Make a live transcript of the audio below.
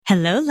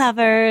Hello,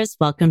 lovers.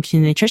 Welcome to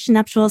the Nutrition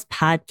Nuptials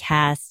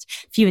podcast.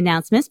 A few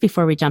announcements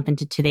before we jump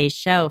into today's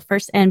show.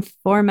 First and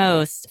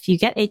foremost, if you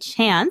get a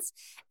chance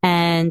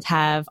and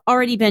have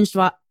already binge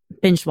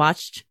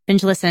listened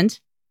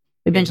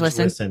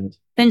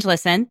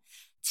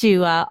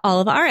to all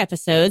of our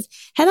episodes,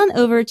 head on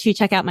over to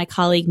check out my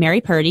colleague,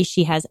 Mary Purdy.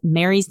 She has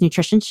Mary's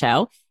Nutrition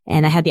Show.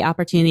 And I had the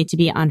opportunity to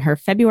be on her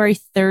February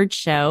 3rd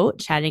show,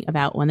 chatting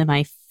about one of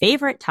my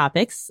favorite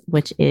topics,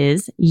 which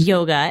is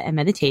yoga and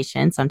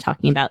meditation. So I'm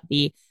talking about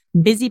the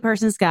busy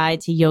person's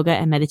guide to yoga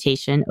and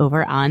meditation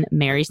over on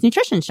Mary's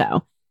Nutrition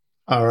Show.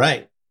 All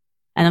right.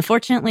 And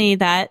unfortunately,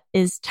 that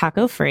is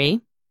taco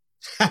free.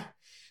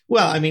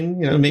 Well, I mean,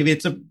 maybe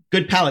it's a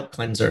good palate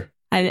cleanser.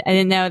 I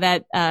didn't know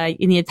that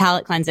you needed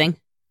palate cleansing.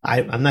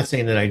 I'm not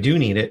saying that I do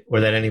need it or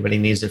that anybody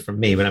needs it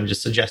from me, but I'm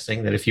just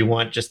suggesting that if you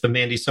want just the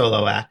Mandy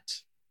solo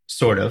act,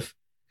 sort of,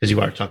 because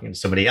you are talking to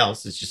somebody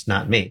else, it's just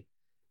not me,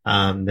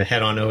 to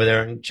head on over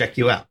there and check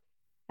you out.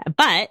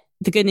 But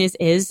the good news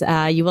is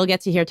you will get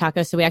to hear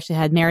Taco. So we actually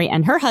had Mary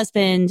and her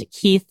husband,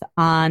 Keith,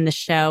 on the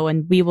show,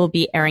 and we will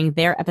be airing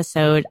their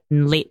episode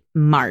in late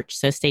March.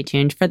 So stay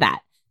tuned for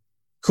that.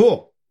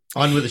 Cool.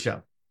 On with the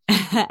show.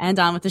 And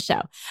on with the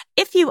show.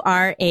 If you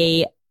are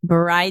a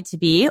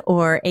bride-to-be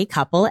or a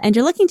couple and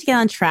you're looking to get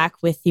on track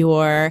with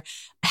your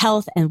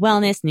health and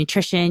wellness,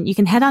 nutrition, you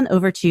can head on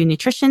over to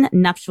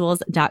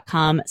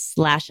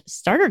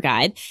nutritionnuptials.com/starter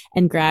guide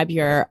and grab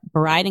your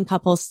bride and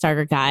couple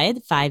starter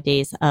guide, 5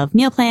 days of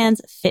meal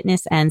plans,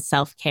 fitness, and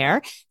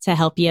self-care to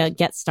help you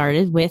get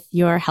started with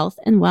your health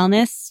and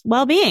wellness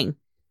well-being.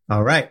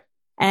 All right.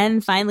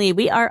 And finally,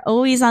 we are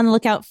always on the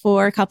lookout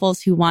for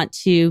couples who want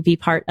to be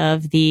part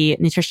of the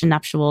Nutrition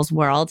Nuptials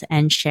world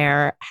and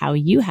share how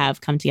you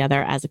have come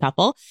together as a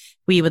couple.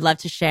 We would love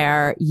to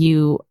share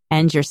you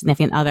and your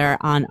significant other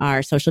on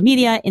our social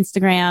media,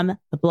 Instagram,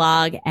 the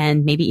blog,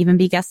 and maybe even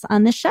be guests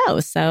on the show.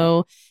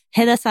 So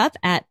hit us up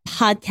at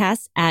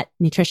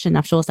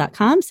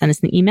podcast@nutritionnuptials.com. Send us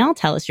an email,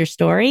 tell us your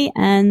story,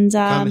 and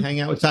come hang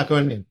out with Taco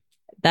and me.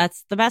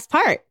 That's the best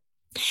part.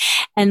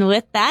 And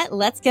with that,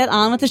 let's get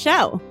on with the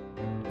show.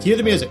 Cue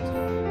the music.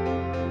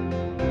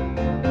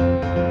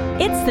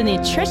 It's the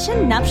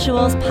Nutrition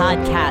Nuptials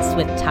podcast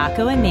with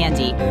Taco and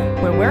Mandy,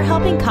 where we're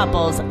helping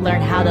couples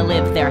learn how to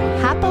live their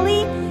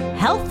happily,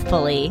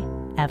 healthfully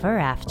ever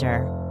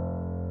after.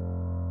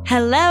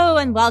 Hello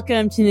and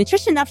welcome to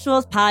Nutrition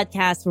Nuptials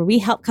podcast, where we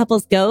help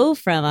couples go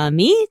from a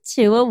me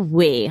to a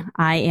we.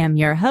 I am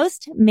your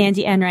host,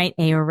 Mandy Enright,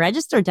 a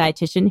registered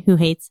dietitian who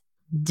hates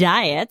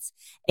diets,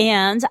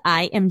 and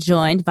I am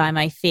joined by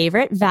my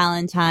favorite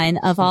Valentine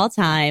of all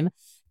time,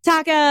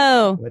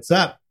 Taco. What's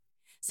up?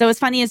 So what's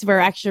funny is we're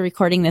actually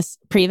recording this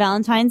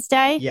pre-Valentine's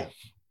Day. Yeah.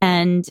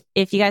 And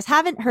if you guys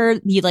haven't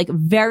heard the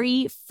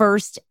very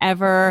first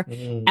ever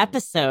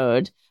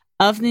episode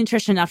of the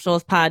Nutrition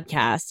Nuptials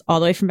podcast, all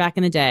the way from back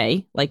in the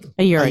day, like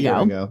a year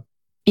ago,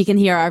 you can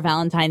hear our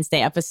Valentine's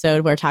Day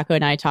episode where Taco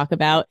and I talk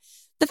about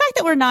the fact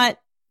that we're not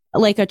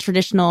like a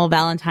traditional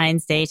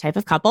Valentine's Day type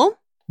of couple.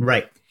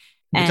 Right.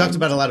 We talked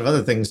about a lot of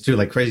other things too,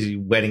 like crazy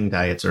wedding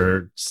diets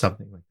or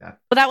something like that.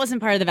 Well, that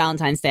wasn't part of the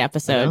Valentine's Day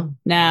episode.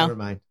 No. Never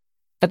mind.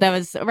 But that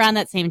was around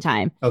that same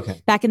time.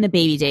 Okay. Back in the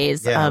baby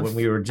days when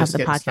we were just the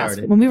getting podcast.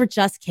 started. When we were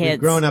just kids. We've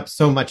grown up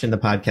so much in the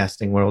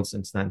podcasting world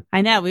since then.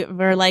 I know.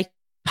 We're like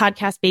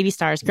podcast baby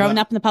stars growing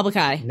up in the public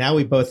eye. Now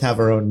we both have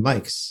our own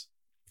mics.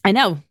 I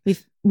know.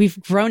 We've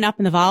grown up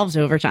and evolved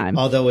over time.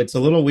 Although it's a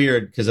little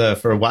weird because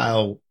for a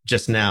while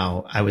just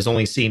now, I was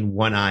only seeing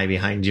one eye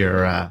behind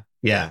your,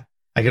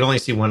 I could only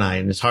see one eye,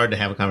 and it's hard to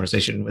have a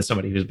conversation with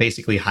somebody who's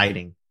basically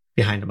hiding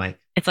behind a mic.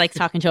 It's like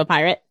talking to a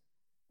pirate.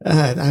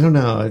 I don't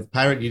know. A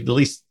pirate, you'd at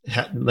least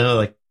know,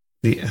 like,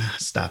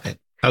 stop it.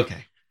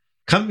 Okay.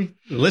 Come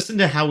listen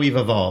to how we've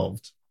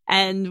evolved.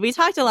 And we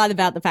talked a lot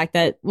about the fact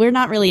that we're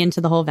not really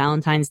into the whole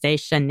Valentine's Day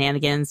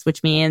shenanigans,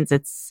 which means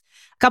it's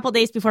a couple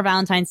days before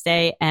Valentine's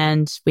Day,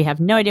 and we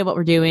have no idea what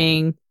we're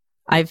doing.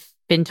 I've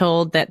been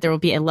told that there will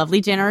be a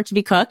lovely dinner to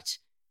be cooked.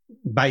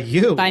 By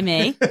you. By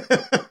me.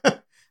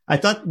 I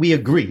thought we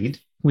agreed.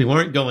 We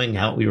weren't going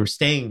out. We were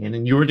staying in,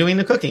 and you were doing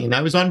the cooking, and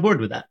I was on board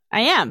with that.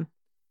 I am.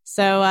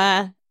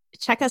 So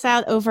check us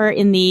out over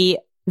in the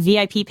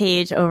VIP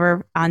page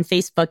over on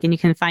Facebook, and you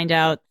can find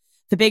out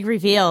the big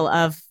reveal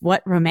of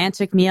what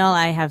romantic meal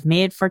I have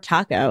made for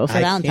Taco for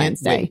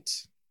Valentine's Day.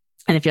 Wait.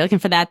 And if you're looking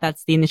for that,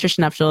 that's the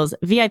Nutrition Nuptials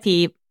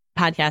VIP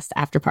podcast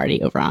after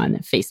party over on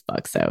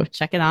Facebook. So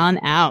check it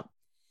on out.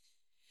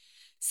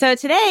 So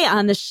today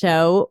on the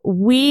show,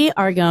 we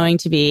are going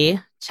to be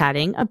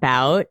chatting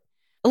about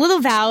a little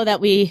vow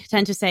that we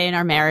tend to say in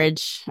our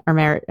marriage,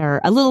 or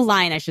a little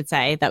line, I should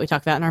say, that we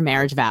talk about in our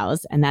marriage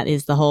vows. And that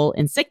is the whole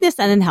in sickness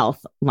and in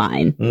health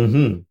line.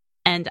 Mm-hmm.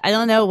 And I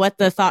don't know what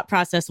the thought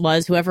process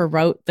was, whoever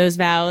wrote those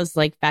vows,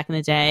 like back in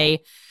the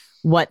day,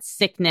 what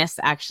sickness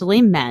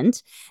actually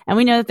meant. And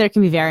we know that there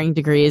can be varying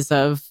degrees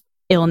of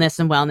illness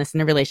and wellness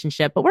in a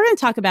relationship, but we're going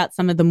to talk about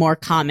some of the more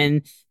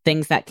common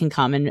things that can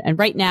come. And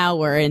right now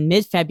we're in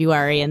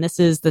mid-February, and this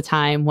is the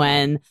time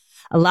when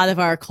a lot of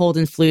our cold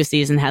and flu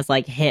season has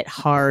like hit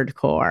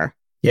hardcore.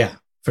 Yeah.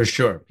 For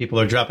sure. People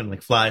are dropping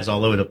like flies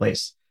all over the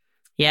place.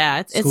 Yeah,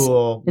 it's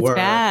work.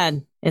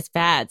 bad. It's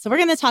bad. So we're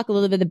going to talk a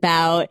little bit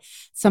about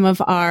some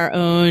of our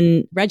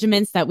own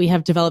regimens that we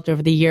have developed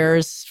over the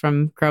years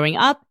from growing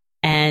up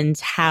and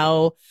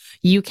how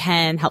you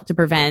can help to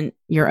prevent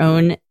your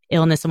own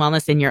illness and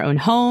wellness in your own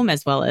home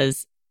as well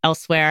as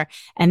elsewhere.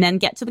 And then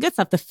get to the good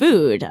stuff, the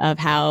food of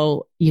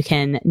how you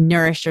can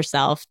nourish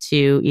yourself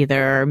to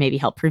either maybe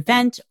help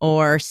prevent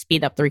or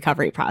speed up the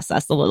recovery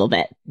process a little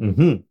bit.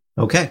 Mm-hmm.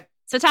 Okay.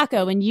 So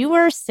Taco, when you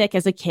were sick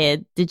as a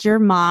kid, did your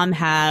mom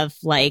have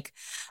like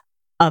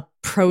a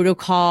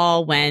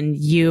protocol when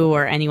you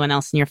or anyone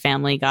else in your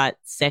family got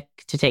sick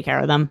to take care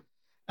of them?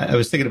 I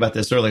was thinking about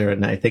this earlier,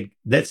 and I think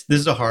this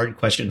is a hard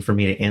question for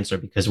me to answer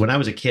because when I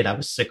was a kid, I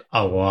was sick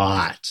a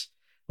lot.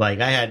 Like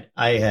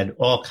I had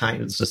all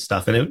kinds of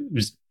stuff, and it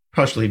was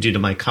partially due to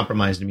my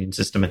compromised immune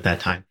system at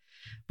that time.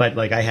 But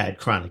like I had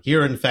chronic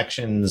ear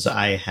infections,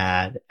 I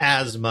had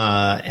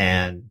asthma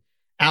and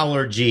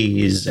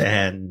allergies,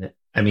 and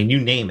I mean, you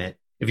name it.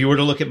 If you were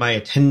to look at my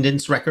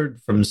attendance record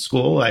from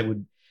school, I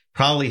would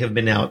probably have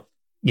been out,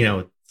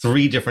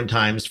 3 different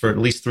times for at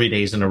least 3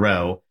 days in a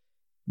row,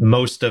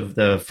 most of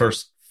the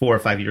first 4 or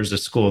 5 years of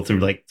school through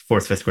like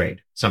 4th, 5th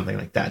grade, something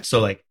like that.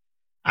 So like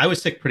I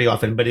was sick pretty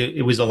often, but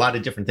it was a lot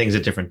of different things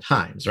at different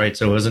times, right?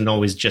 So it wasn't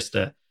always just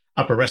a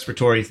upper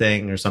respiratory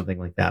thing or something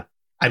like that.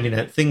 I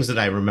mean, things that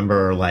I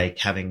remember are like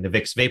having the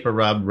Vicks Vapor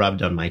Rub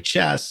rubbed on my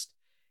chest.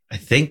 I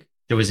think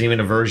there was even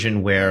a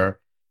version where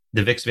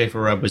the Vicks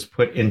Vapor Rub was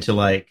put into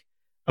like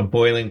a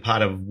boiling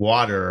pot of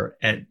water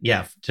and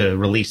to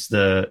release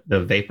the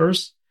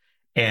vapors.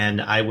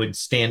 And I would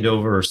stand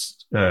over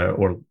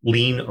or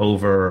lean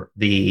over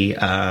the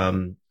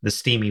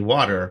steamy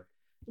water.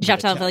 Did you have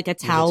to have like a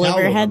towel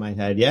over your head? Over my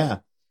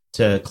head,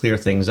 to clear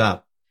things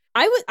up.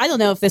 I don't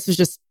know if this was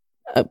just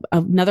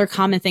another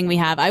common thing we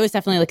have. I was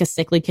definitely like a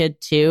sickly kid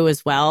too,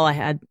 as well. I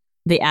had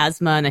the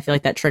asthma, and I feel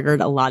like that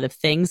triggered a lot of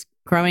things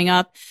growing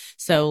up.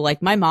 So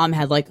like my mom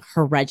had like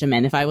her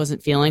regimen. If I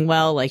wasn't feeling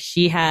well, like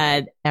she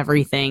had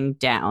everything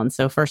down.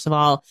 So first of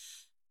all,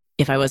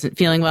 if I wasn't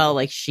feeling well,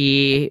 like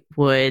she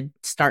would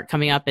start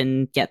coming up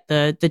and get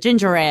the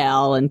ginger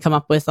ale and come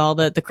up with all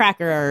the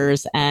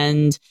crackers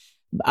and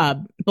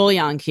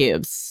bouillon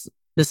cubes.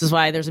 This is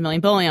why there's a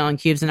million bouillon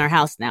cubes in our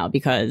house now,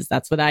 because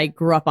that's what I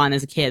grew up on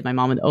as a kid. My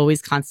mom would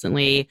always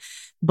constantly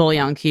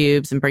bouillon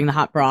cubes and bring the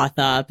hot broth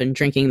up and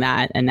drinking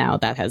that. And now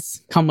that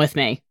has come with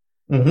me.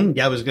 Mm-hmm.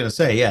 Yeah, I was going to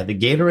say, the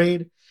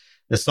Gatorade,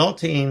 the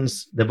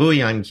saltines, the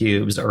bouillon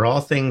cubes are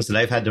all things that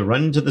I've had to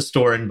run to the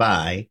store and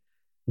buy,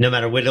 no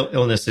matter what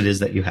illness it is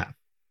that you have.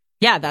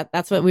 Yeah,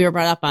 that's what we were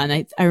brought up on.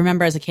 I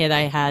remember as a kid,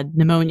 I had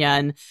pneumonia,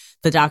 and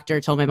the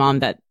doctor told my mom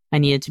that I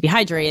needed to be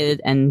hydrated,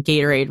 and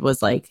Gatorade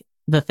was like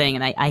the thing.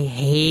 And I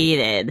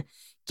hated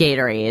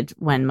Gatorade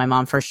when my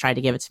mom first tried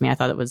to give it to me. I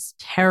thought it was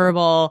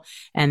terrible.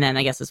 And then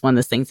I guess it's one of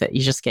those things that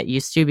you just get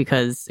used to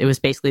because it was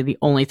basically the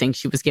only thing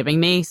she was giving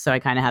me. So I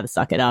kind of had to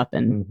suck it up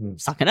and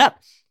suck it up.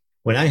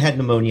 When I had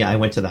pneumonia, I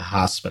went to the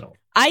hospital.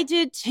 I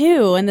did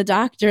too. And the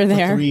doctor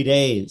there. For 3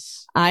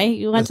 days.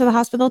 I went to the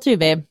hospital too,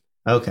 babe.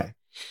 Okay.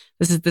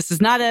 This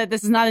is not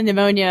a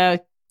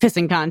pneumonia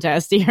pissing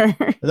contest here.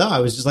 No, I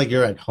was just like,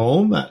 you're at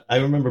home. I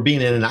remember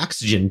being in an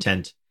oxygen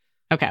tent.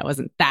 Okay, it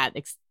wasn't that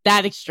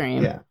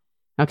extreme. Yeah.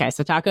 Okay,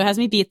 so Taco has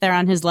me beat there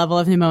on his level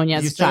of pneumonia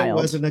as a child.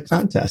 It wasn't a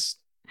contest.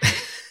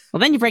 Well,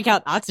 then you break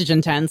out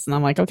oxygen tents, and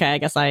I'm like, okay, I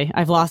guess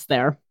I've lost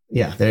there.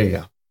 Yeah, there you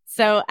go.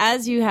 So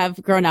as you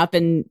have grown up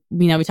and,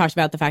 we talked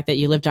about the fact that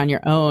you lived on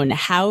your own,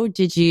 how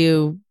did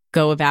you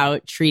go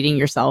about treating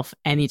yourself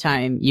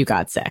anytime you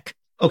got sick?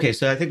 Okay,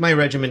 so I think my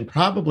regimen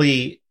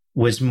probably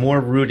was more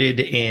rooted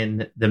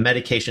in the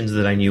medications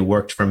that I knew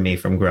worked for me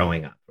from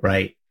growing up,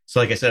 right?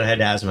 So like I said, I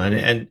had asthma,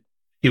 and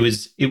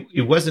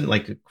it wasn't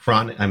like a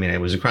chronic, I mean,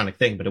 it was a chronic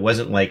thing, but it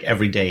wasn't like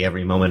every day,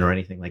 every moment or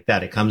anything like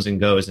that. It comes and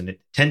goes, and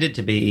it tended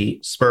to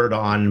be spurred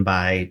on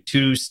by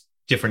 2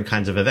 different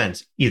kinds of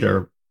events,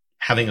 either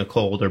having a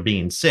cold or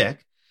being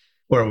sick,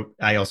 or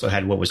I also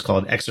had what was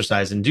called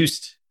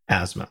exercise-induced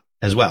asthma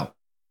as well.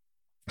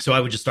 So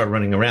I would just start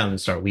running around and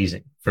start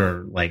wheezing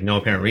for like no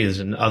apparent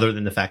reason other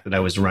than the fact that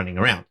I was running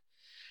around.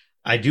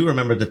 I do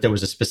remember that there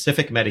was a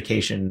specific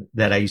medication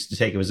that I used to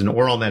take. It was an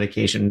oral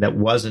medication that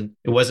wasn't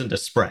a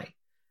spray.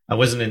 It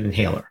wasn't an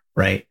inhaler,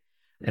 right?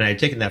 And I had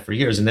taken that for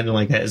years. And then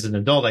like as an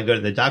adult, I go to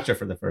the doctor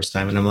for the first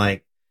time and I'm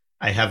like,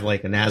 I have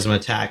like an asthma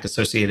attack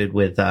associated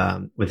with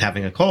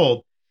having a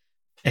cold.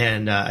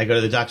 And I go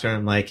to the doctor and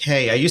I'm like,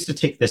 hey, I used to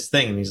take this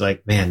thing. And he's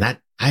like, man, I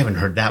haven't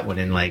heard that one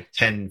in like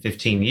 10,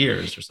 15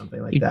 years or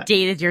something like that. You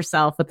dated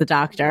yourself with the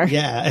doctor.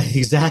 Yeah,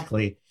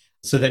 exactly.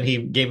 So then he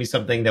gave me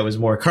something that was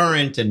more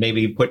current and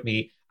maybe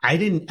I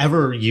didn't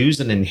ever use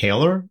an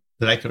inhaler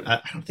I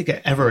don't think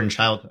I ever in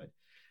childhood.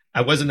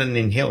 I wasn't an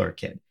inhaler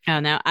kid. Oh,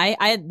 no. I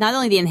had not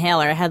only the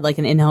inhaler, I had like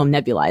an in-home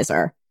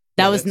nebulizer.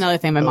 That was another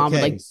thing my mom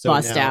would like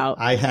bust out.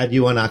 I had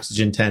you on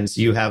oxygen tents.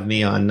 You have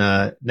me on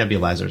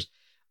nebulizers.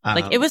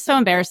 Like it was so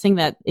embarrassing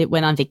that it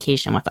went on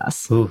vacation with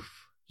us.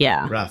 Oof.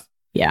 Yeah. Rough.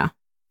 Yeah.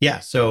 Yeah.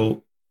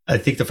 So I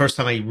think the first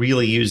time I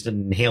really used an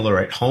inhaler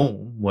at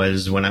home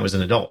was when I was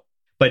an adult.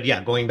 But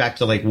yeah, going back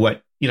to like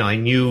what, I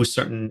knew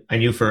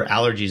for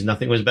allergies,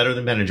 nothing was better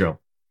than Benadryl.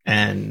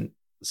 And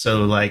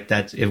so like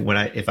that's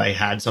if I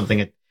had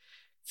something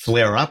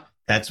flare up,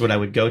 that's what I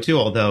would go to.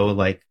 Although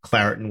like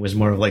Claritin was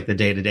more of like the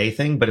day-to-day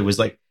thing, but it was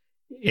like,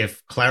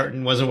 if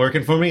Claritin wasn't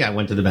working for me, I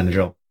went to the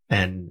Benadryl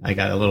and I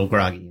got a little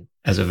groggy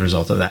as a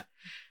result of that.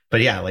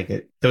 But yeah,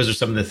 those are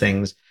some of the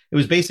things. It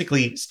was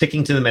basically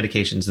sticking to the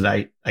medications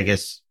that I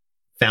guess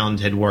found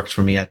had worked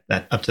for me up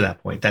to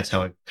that point. That's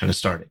how it kind of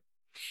started.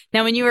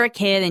 Now, when you were a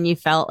kid and you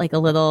felt like a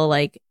little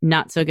like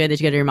not so good, did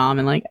you go to your mom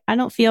and like, I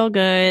don't feel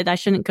good, I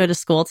shouldn't go to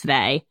school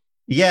today?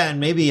 Yeah, and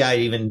maybe I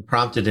even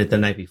prompted it the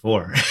night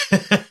before.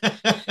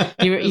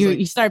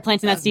 You started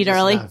planting that seed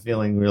early? Not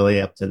feeling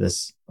really up to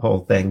this whole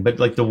thing. But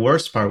like the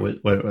worst part was,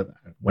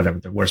 whatever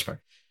the worst part,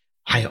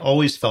 I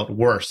always felt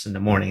worse in the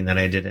morning than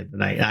I did at the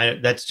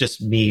night. That's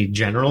just me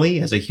generally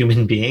as a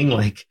human being.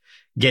 Like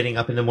getting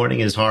up in the morning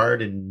is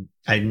hard and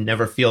I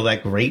never feel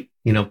that great.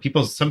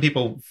 Some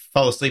people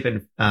fall asleep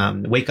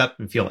and wake up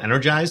and feel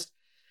energized.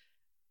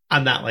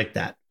 I'm not like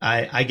that.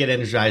 I get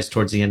energized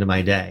towards the end of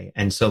my day.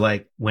 And so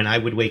like when I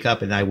would wake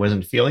up and I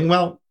wasn't feeling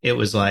well, it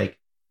was like,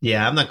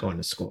 yeah, I'm not going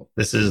to school.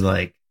 This is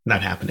like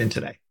not happening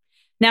today.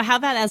 Now, how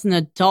about as an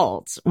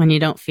adult, when you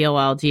don't feel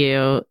well, do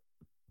you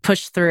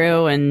push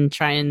through and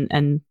try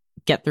and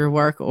get through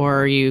work,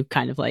 or are you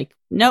kind of like,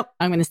 nope,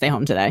 I'm going to stay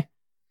home today?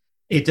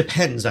 It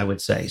depends, I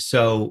would say.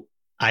 So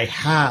I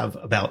have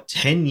about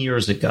 10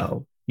 years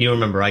ago, you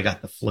remember I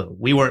got the flu.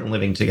 We weren't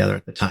living together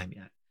at the time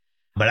yet,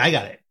 but I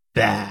got it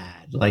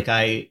bad. Like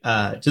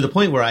to the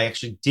point where I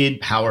actually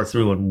did power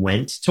through and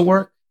went to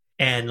work.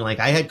 And like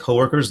I had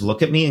coworkers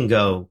look at me and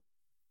go,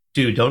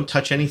 dude, don't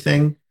touch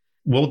anything.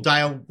 We'll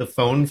dial the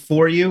phone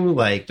for you.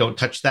 Like, don't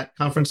touch that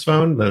conference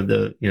phone,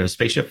 the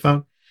spaceship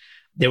phone.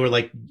 They were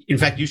like, in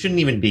fact, you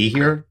shouldn't even be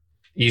here.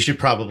 You should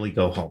probably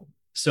go home.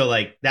 So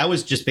like, that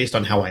was just based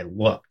on how I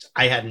looked.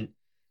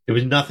 There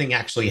was nothing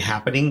actually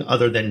happening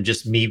other than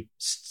just me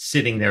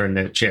sitting there in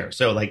the chair.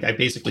 So like, I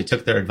basically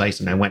took their advice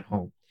and I went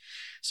home.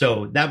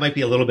 So that might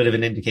be a little bit of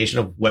an indication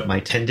of what my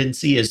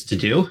tendency is to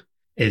do,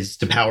 is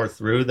to power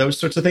through those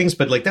sorts of things.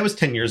 But like, that was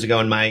 10 years ago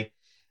and my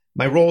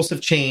roles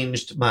have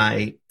changed.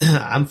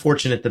 I'm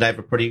fortunate that I have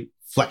a pretty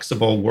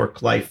flexible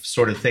work-life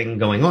sort of thing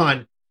going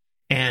on.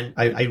 And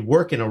I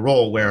work in a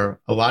role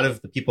where a lot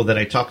of the people that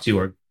I talk to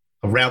are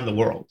around the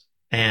world.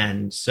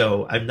 And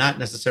so I don't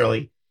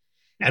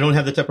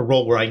have the type of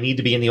role where I need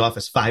to be in the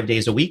office 5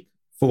 days a week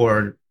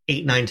for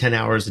 8, 9, 10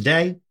 hours a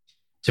day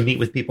to meet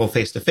with people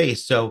face to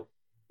face. So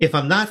if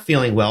I'm not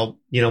feeling well,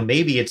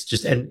 maybe it's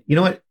just, and you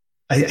know what?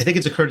 I think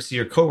it's a courtesy to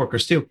your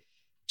coworkers too.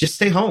 Just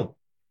stay home.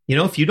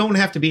 If you don't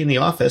have to be in the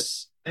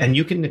office and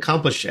you can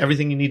accomplish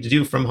everything you need to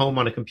do from home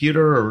on a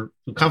computer or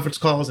conference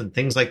calls and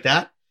things like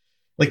that,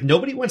 like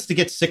nobody wants to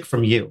get sick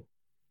from you,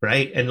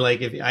 right? And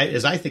like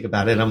as I think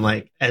about it, I'm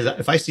like,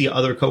 if I see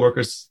other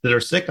coworkers that are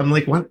sick, I'm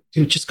like, what,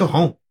 dude, just go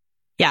home.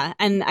 Yeah,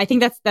 and I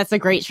think that's a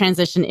great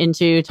transition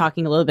into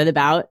talking a little bit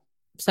about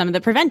some of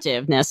the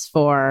preventiveness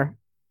for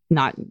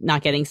not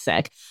getting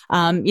sick.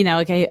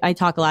 I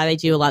talk a lot. I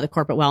do a lot of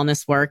corporate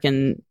wellness work.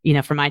 And,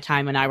 from my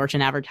time when I worked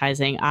in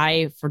advertising,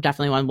 I, for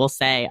definitely one, will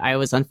say I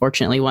was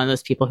unfortunately one of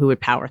those people who would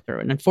power through.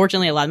 And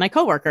unfortunately, a lot of my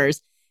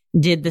coworkers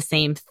did the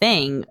same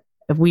thing.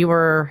 We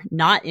were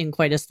not in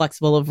quite as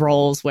flexible of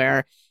roles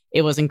where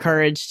it was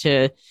encouraged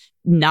to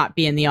not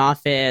be in the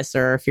office,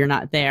 or if you're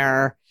not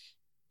there,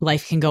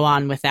 life can go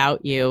on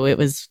without you. It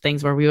was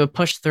things where we would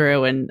push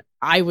through, and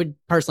I would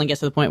personally get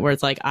to the point where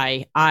it's like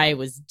I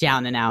was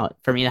down and out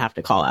for me to have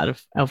to call out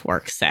of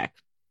work sick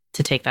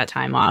to take that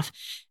time off.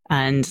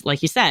 And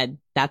like you said,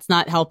 that's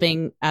not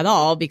helping at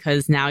all,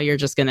 because now you're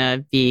just going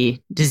to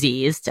be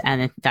diseased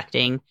and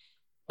infecting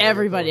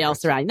everybody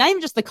else around. Not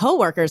even just the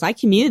coworkers. I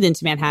commuted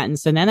into Manhattan,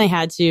 so then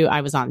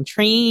I was on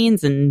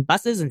trains and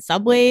buses and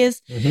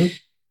subways. Mm-hmm.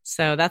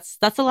 So that's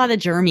a lot of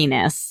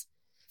germiness.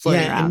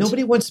 Yeah, and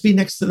nobody wants to be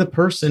next to the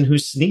person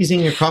who's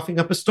sneezing or coughing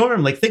up a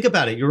storm. Like, think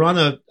about it. You're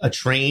on a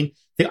train,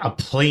 a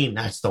plane.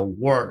 That's the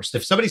worst.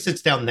 If somebody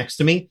sits down next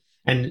to me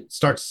and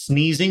starts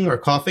sneezing or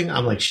coughing,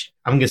 I'm like,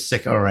 I'm getting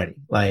sick already.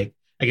 Like,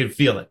 I can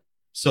feel it.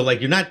 So,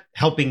 like, you're not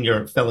helping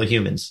your fellow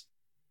humans.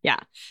 Yeah.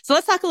 So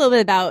let's talk a little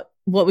bit about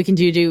what we can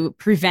do to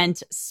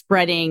prevent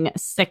spreading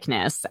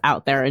sickness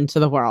out there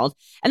into the world.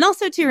 And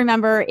also to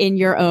remember in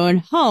your own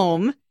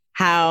home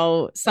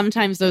how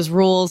sometimes those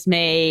rules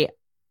may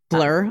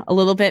blur a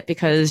little bit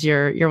because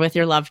you're with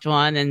your loved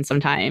one, and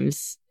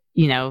sometimes,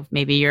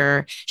 maybe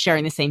you're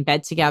sharing the same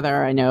bed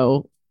together. I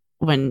know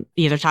when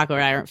either Taco or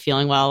I aren't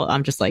feeling well,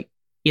 I'm just like,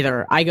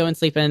 either I go and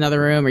sleep in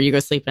another room or you go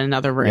sleep in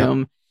another room.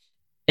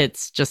 Yep.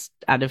 It's just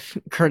out of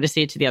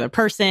courtesy to the other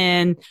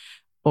person,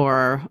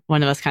 or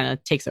one of us kind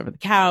of takes over the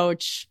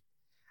couch.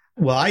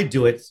 Well, I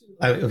do it.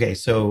 Okay.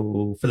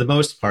 So for the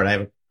most part,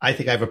 I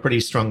think I have a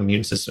pretty strong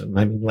immune system.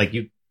 I mean, like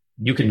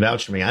you can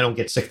vouch for me. I don't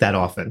get sick that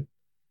often.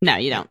 No,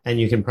 you don't. And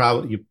you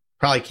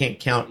probably can't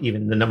count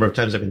even the number of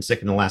times I've been sick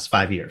in the last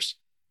 5 years.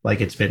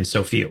 Like, it's been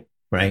so few,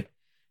 right?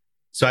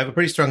 So I have a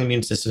pretty strong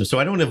immune system. So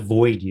I don't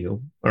avoid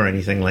you or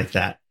anything like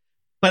that.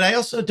 but I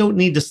also don't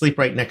need to sleep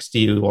right next to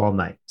you all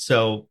night.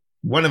 So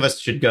one of us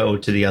should go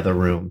to the other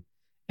room.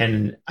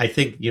 And I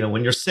think,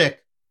 when you're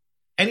sick,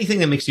 anything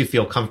that makes you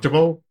feel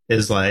comfortable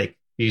is like,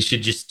 you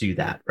should just do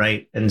that.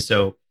 Right. And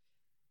so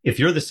if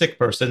you're the sick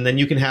person, then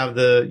you can have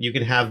our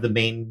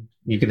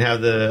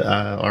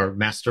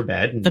master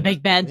bed, the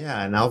big bed.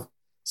 Yeah. And I'll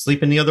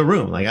sleep in the other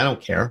room. Like, I don't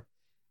care.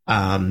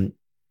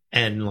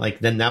 And like,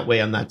 then that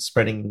way I'm not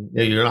spreading,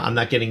 I'm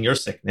not getting your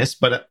sickness,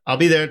 but I'll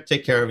be there to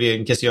take care of you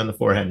and kiss you on the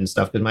forehead and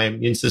stuff, because my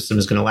immune system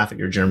is going to laugh at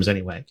your germs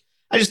anyway.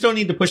 I just don't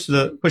need to push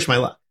my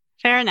luck.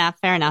 Fair enough.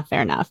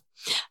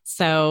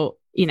 So,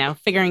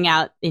 figuring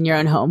out in your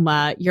own home,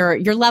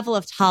 your level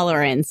of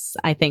tolerance,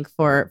 I think,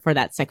 for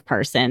that sick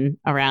person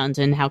around,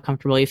 and how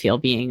comfortable you feel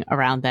being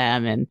around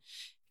them, and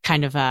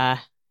kind of,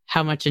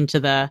 how much into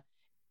the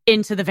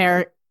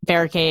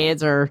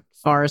barricades or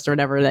forest or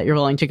whatever that you're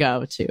willing to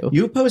go to.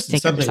 You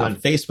posted something on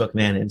Facebook,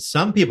 man, and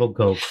some people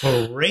go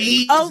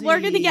crazy. Oh, we're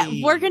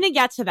gonna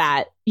get to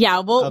that. Yeah,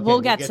 we'll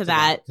get to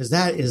that, because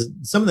that is,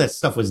 some of that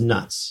stuff was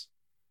nuts.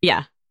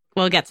 Yeah,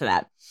 we'll get to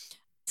that.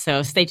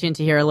 So stay tuned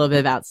to hear a little bit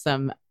about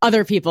some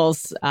other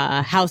people's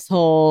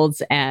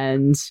households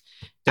and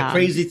the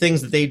crazy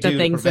things that they do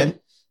to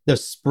prevent the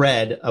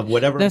spread of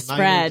whatever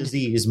minor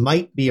disease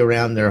might be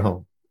around their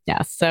home.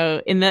 Yeah.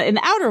 So in the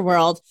outer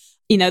world,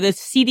 the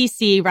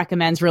CDC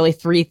recommends really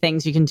 3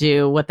 things you can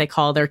do, what they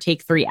call their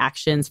take 3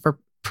 actions for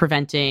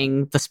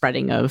preventing the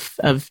spreading of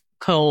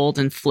cold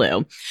and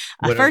flu.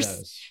 What are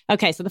those?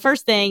 Okay. So the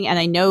first thing, and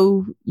I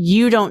know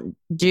you don't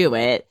do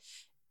it,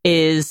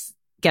 is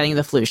getting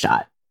the flu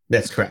shot.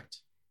 That's correct.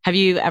 Have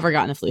you ever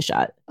gotten a flu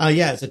shot?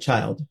 Yeah, as a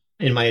child.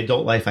 In my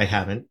adult life, I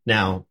haven't.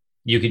 Now,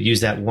 you could use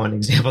that one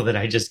example that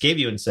I just gave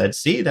you and said,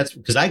 see, that's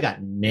because I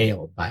got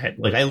nailed by it.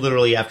 Like, I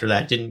literally, after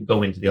that, didn't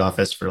go into the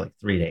office for like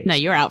 3 days. No,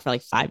 you were out for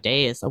like 5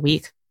 days, a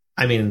week.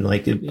 I mean,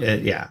 like,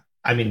 yeah.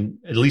 I mean,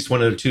 at least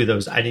one or two of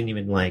those, I didn't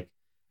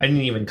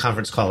even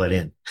conference call it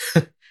in.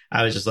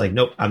 I was just like,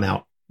 nope, I'm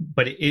out.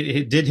 But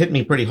it did hit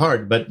me pretty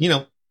hard. But,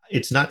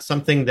 it's not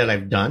something that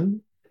I've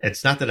done.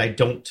 It's not that I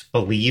don't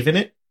believe in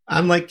it.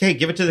 I'm like, hey,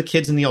 give it to the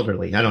kids and the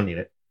elderly. I don't need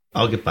it.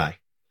 I'll get by.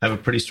 I have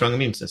a pretty strong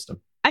immune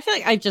system. I feel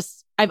like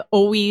I've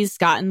always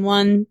gotten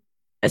one.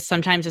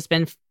 Sometimes it's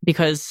been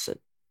because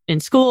in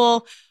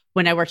school,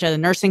 when I worked at a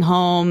nursing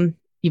home,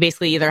 you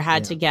basically either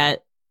had to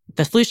get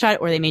the flu shot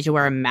or they made you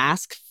wear a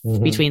mask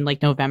between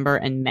like November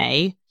and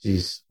May.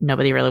 Jeez.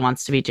 Nobody really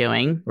wants to be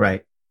doing.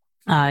 Right.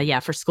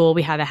 For school,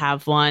 we had to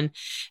have one.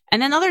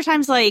 And then other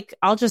times, like,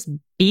 I'll just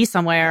be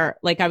somewhere.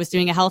 Like, I was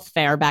doing a health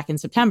fair back in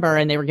September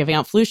and they were giving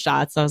out flu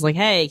shots. So I was like,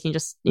 hey, can you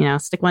just,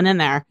 stick one in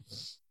there?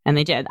 And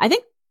they did. I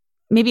think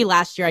maybe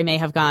last year I may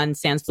have gone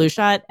sans flu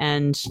shot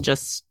and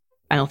just,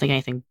 I don't think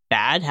anything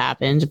bad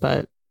happened,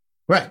 but.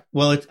 Right.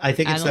 Well, I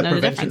think it's that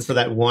prevention for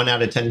that 1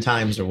 out of 10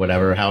 times or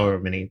whatever, however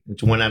many,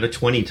 it's 1 out of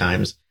 20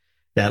 times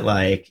that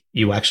like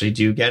you actually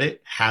do get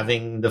it.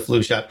 Having the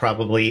flu shot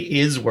probably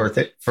is worth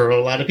it for a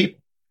lot of people.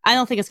 I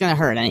don't think it's going to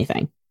hurt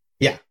anything.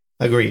 Yeah,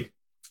 agreed.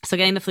 So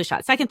getting the flu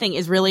shot. Second thing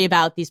is really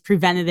about these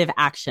preventative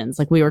actions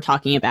like we were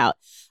talking about.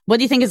 What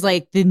do you think is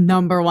like the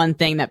number one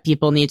thing that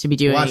people need to be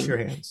doing? Wash your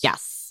hands.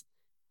 Yes.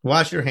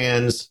 Wash your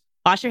hands.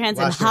 Wash your hands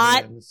in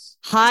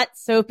hot,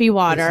 soapy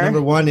water. It's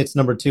number 1, it's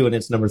number 2, and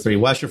it's number 3.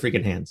 Wash your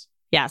freaking hands.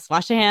 Yes.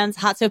 Wash your hands,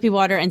 hot, soapy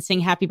water, and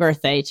sing happy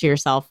birthday to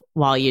yourself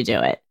while you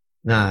do it.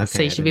 Okay.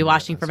 So you should be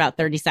washing for about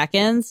 30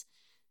 seconds.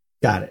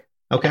 Got it.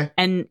 Okay.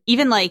 And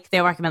even like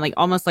they recommend like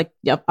almost like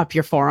up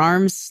your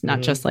forearms,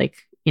 not just like,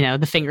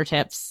 the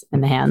fingertips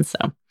and the hands.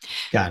 So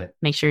got it.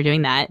 Make sure you're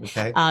doing that.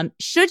 Okay.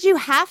 Should you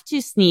have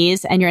to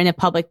sneeze and you're in a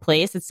public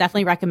place, it's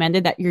definitely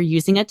recommended that you're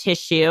using a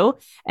tissue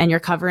and you're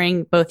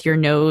covering both your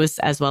nose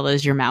as well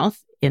as your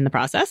mouth in the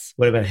process.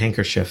 What about a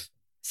handkerchief?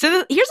 So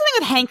here's the thing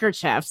with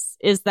handkerchiefs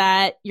is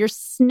that your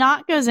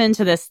snot goes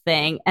into this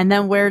thing and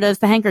then where does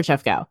the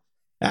handkerchief go?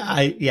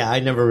 I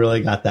never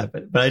really got that,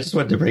 but I just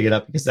wanted to bring it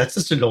up because that's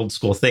such an old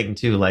school thing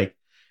too. Like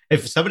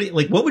if somebody,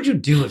 like what would you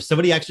do if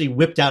somebody actually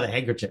whipped out a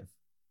handkerchief?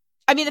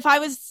 I mean, if I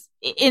was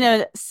in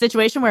a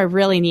situation where I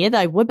really needed,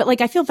 I would, but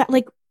like, I feel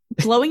like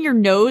blowing your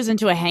nose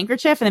into a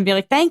handkerchief and then be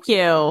like, thank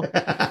you.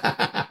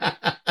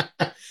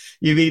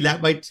 You mean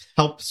that might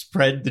help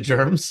spread the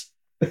germs?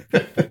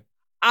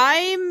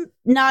 I'm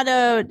not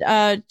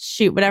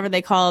whatever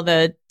they call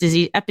the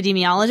disease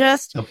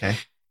epidemiologist. Okay.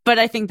 But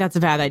I think that's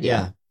a bad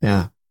idea.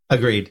 Yeah.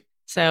 Agreed.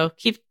 So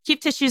keep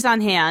tissues on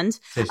hand.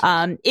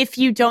 If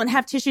you don't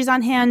have tissues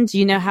on hand, do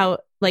you know how,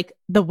 like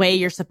the way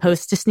you're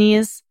supposed to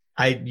sneeze?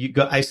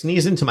 I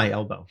sneeze into my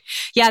elbow.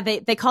 Yeah.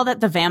 They call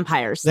that the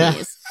vampire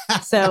sneeze.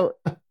 So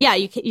yeah,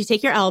 you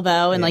take your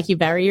elbow and like you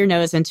bury your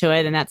nose into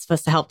it and that's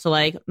supposed to help to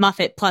like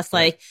muff it. Plus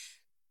like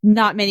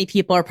not many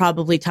people are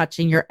probably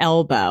touching your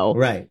elbow.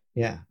 Right.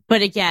 Yeah.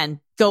 But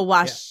again, go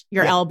wash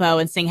your elbow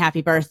and sing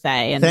happy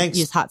birthday and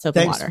use hot soap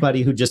and water. Thanks,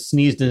 buddy, who just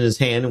sneezed in his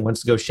hand and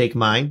wants to go shake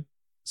mine.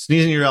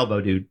 Sneeze in your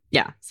elbow, dude.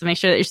 Yeah. So make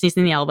sure that you're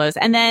sneezing in the elbows.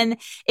 And then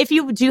if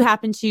you do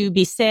happen to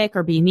be sick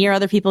or be near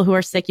other people who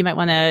are sick, you might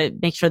want to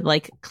make sure to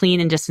like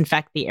clean and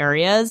disinfect the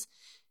areas.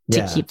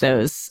 to keep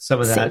those some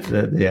of safe.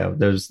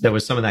 that. There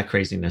was some of that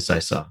craziness I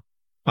saw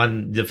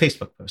on the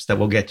Facebook post that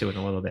we'll get to in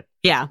a little bit.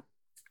 Yeah.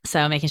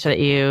 So making sure that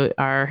you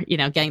are,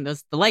 getting the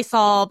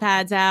Lysol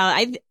pads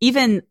out.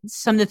 Even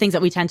some of the things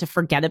that we tend to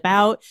forget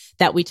about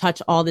that we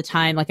touch all the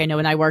time. Like I know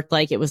when I worked,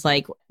 it was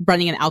like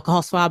running an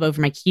alcohol swab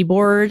over my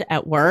keyboard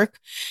at work.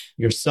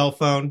 Your cell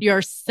phone.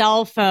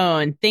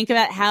 Think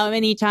about how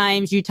many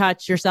times you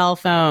touch your cell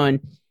phone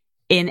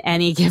in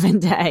any given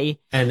day.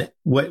 And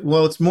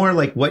it's more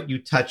like what you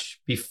touch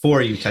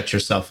before you touch your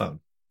cell phone.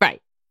 Right.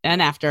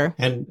 And after.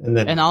 And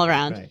then. And all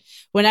around. Right.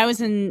 When I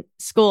was in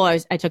school, I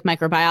took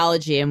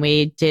microbiology and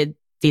we did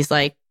these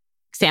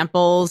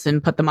samples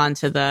and put them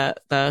onto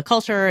the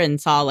culture and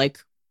saw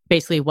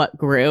basically what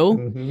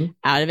grew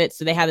out of it.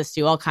 So they had us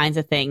do all kinds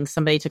of things.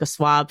 Somebody took a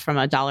swab from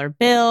a dollar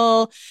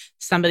bill.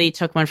 Somebody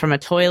took one from a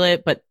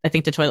toilet, but I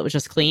think the toilet was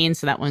just clean.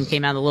 So that one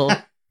came out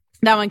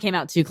that one came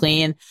out too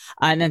clean.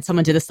 And then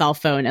someone did a cell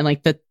phone and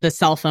the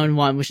cell phone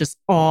one was just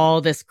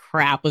all this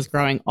crap was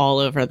growing all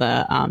over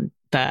the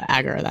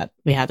agar that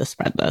we had to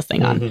spread the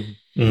thing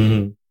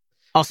on.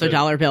 Also,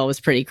 dollar bill was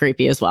pretty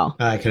creepy as well.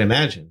 I can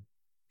imagine.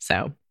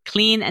 So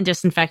clean and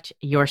disinfect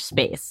your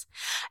space.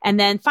 And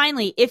then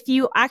finally, if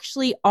you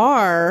actually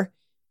are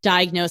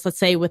diagnosed, let's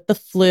say with the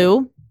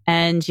flu,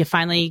 and you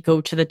finally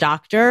go to the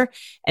doctor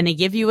and they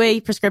give you a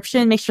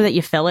prescription, make sure that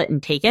you fill it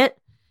and take it.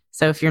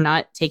 So if you're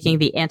not taking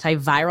the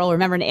antiviral,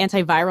 remember an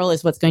antiviral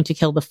is what's going to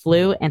kill the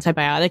flu.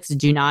 Antibiotics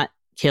do not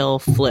kill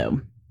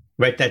flu.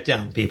 Write that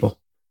down, people.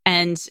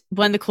 And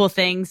one of the cool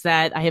things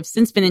that I have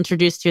since been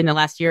introduced to in the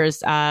last year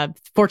is,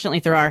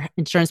 fortunately through our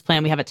insurance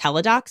plan, we have a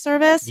teledoc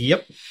service.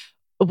 Yep.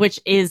 Which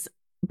is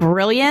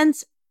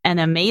brilliant and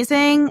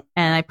amazing.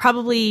 And I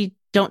probably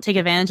don't take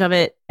advantage of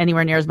it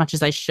anywhere near as much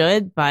as I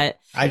should, but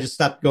I just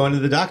stopped going to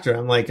the doctor.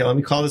 I'm like, let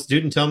me call this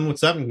dude and tell him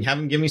what's up and have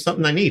him give me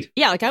something I need.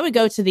 Yeah, I would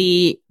go to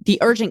the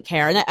urgent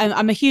care. And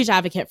I'm a huge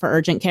advocate for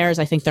urgent cares.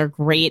 I think they're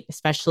great,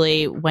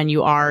 especially when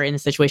you are in a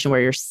situation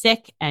where you're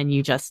sick and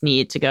you just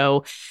need to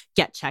go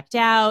get checked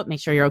out,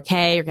 make sure you're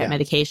okay, or get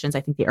medications.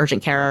 I think the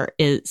urgent care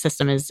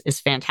system is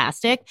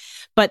fantastic.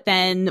 But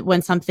then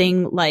when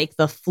something like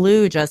the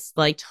flu just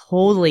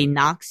totally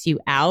knocks you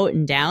out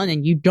and down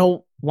and you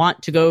don't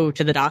want to go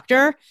to the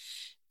doctor,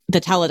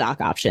 the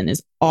teledoc option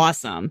is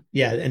awesome.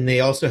 Yeah. And they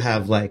also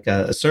have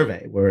a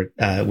survey where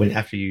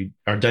after you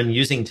are done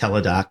using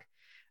teledoc,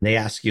 they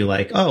ask you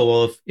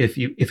if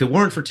it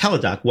weren't for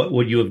teledoc, what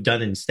would you have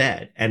done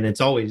instead? And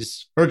it's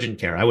always urgent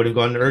care. I would have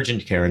gone to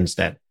urgent care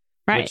instead,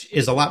 right? Which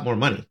is a lot more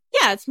money.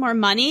 Yeah, it's more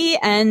money.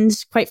 And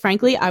quite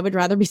frankly, I would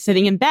rather be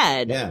sitting in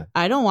bed. Yeah.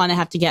 I don't want to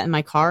have to get in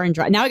my car and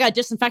drive. Now I got to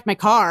disinfect my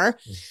car.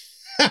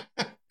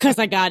 Because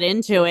I got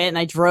into it and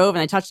I drove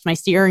and I touched my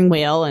steering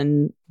wheel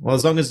well,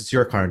 as long as it's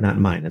your car, not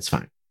mine, it's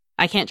fine.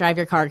 I can't drive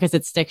your car because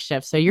it's stick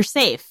shift. So you're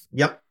safe.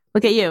 Yep.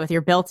 Look at you with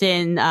your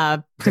built-in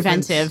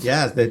preventive. Defense.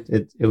 Yeah,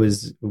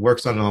 it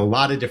works on a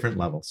lot of different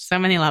levels. So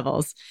many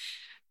levels.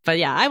 But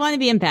yeah, I want to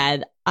be in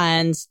bed.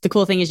 And the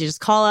cool thing is you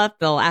just call up.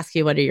 They'll ask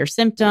you, what are your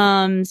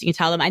symptoms? You can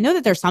tell them. I know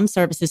that there's some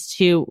services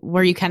too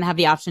where you can have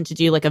the option to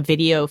do a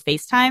video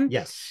FaceTime.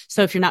 Yes.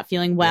 So if you're not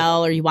feeling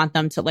well or you want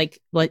them to let's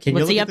say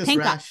you have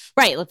pink eye.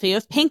 Right. Let's say you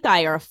have pink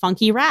eye or a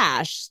funky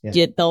rash.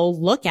 Yeah. They'll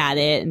look at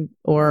it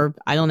or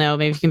I don't know,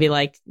 maybe you can be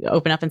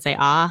open up and say,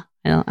 I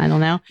don't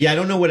know. Yeah. I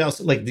don't know what else.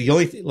 The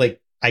only thing,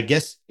 I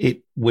guess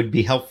it would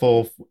be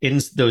helpful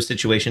in those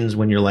situations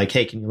when you're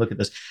hey, can you look at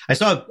this? I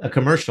saw a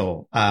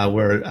commercial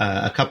where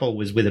a couple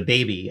was with a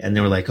baby and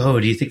they were like, oh,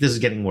 do you think this is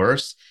getting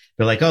worse?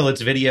 They're like, oh,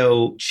 let's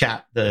video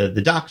chat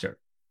the doctor.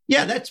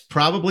 Yeah, that's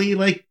probably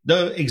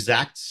the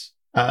exact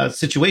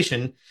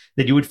situation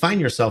that you would find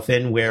yourself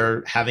in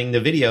where having the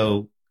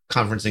video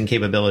conferencing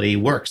capability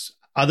works.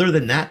 Other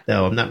than that,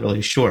 though, I'm not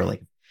really sure.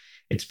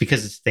 It's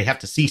because they have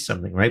to see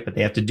something, right? But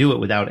they have to do it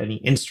without any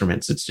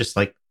instruments. It's just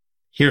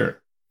here.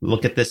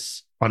 Look at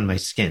this on my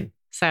skin.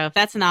 So if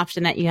that's an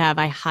option that you have,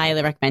 I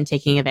highly recommend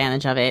taking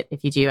advantage of it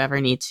if you do ever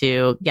need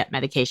to get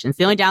medications.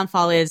 The only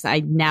downfall is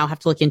I now have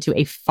to look into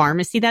a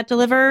pharmacy that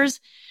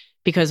delivers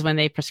because when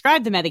they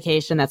prescribe the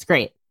medication, that's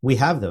great. We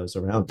have those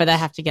around. But I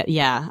have to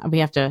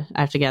I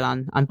have to get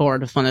on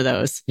board with one of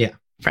those. Yeah.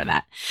 For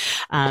that.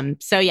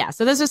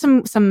 So those are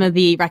some of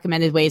the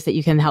recommended ways that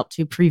you can help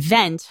to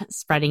prevent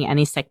spreading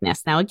any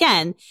sickness. Now,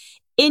 again,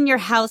 in your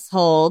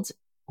household,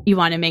 you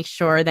want to make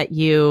sure that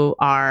you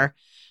are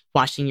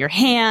washing your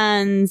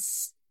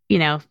hands,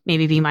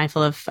 maybe be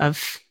mindful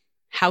of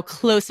how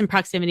close in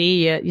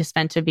proximity you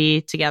spend to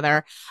be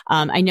together.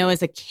 I know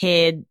as a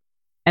kid,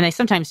 and I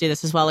sometimes do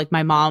this as well,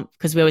 my mom,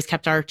 because we always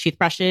kept our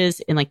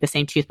toothbrushes in the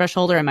same toothbrush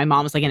holder. And my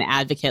mom was an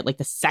advocate,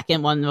 the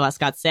second one of us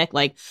got sick,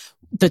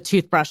 the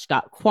toothbrush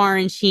got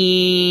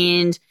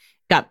quarantined,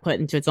 got put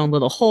into its own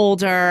little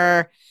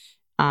holder.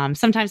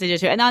 Sometimes I do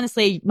too. And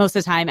honestly, most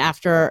of the time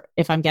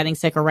if I'm getting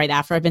sick or right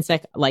after I've been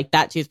sick,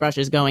 that toothbrush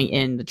is going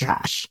in the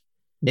trash.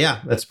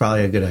 Yeah, that's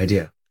probably a good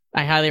idea.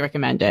 I highly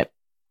recommend it.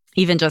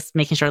 Even just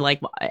making sure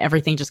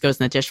everything just goes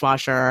in the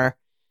dishwasher.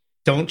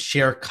 Don't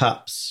share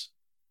cups.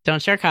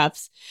 Don't share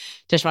cups,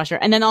 dishwasher.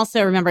 And then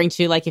also remembering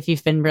too, like if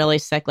you've been really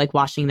sick, like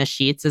washing the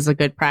sheets is a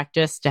good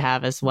practice to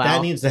have as well.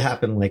 That needs to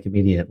happen like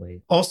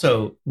immediately.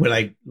 Also, when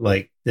I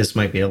like, this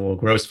might be a little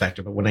gross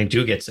factor, but when I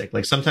do get sick,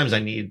 like sometimes I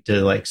need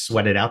to like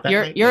sweat it out that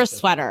night. You're like a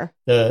sweater.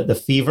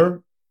 The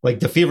fever,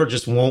 like the fever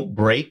just won't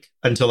break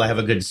until I have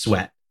a good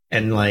sweat.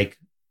 And like,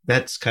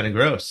 that's kind of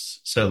gross.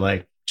 So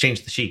like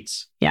change the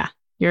sheets. Yeah.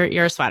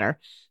 You're a sweater.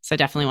 So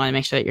definitely want to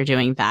make sure that you're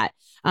doing that.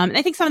 And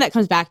I think some of that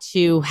comes back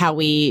to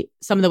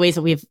some of the ways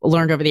that we've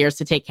learned over the years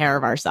to take care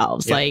of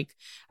ourselves. Yeah. Like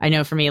I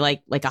know for me,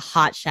 like a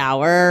hot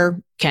shower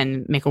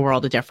can make a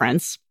world of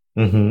difference.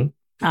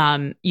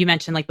 Mm-hmm. You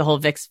mentioned like the whole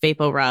Vicks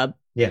VapoRub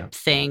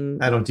thing.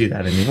 I don't do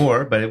that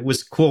anymore, but it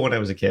was cool when I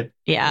was a kid.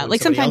 Yeah.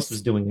 Like somebody sometimes else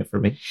was doing it for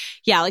me.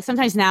 Yeah. Like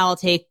sometimes now I'll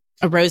take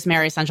a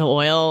rosemary essential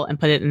oil and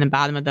put it in the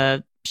bottom of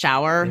the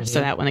shower so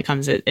that when it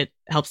comes, it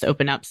helps to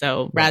open up.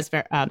 So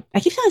raspberry, I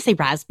keep trying to say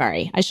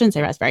raspberry. I shouldn't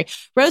say raspberry.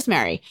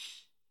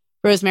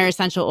 Rosemary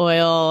essential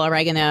oil,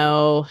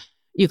 oregano,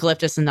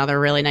 eucalyptus, another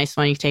really nice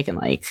one. You take and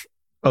like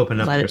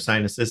open up your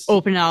sinuses.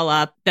 Open it all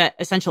up. The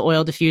essential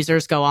oil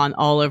diffusers go on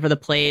all over the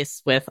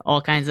place with all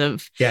kinds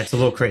of it's a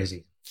little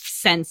crazy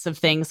scents of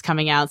things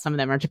coming out. Some of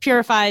them are to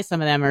purify,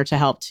 some of them are to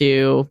help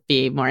to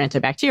be more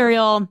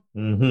antibacterial.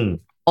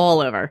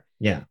 All over.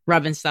 Yeah.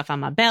 Rubbing stuff on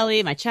my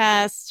belly, my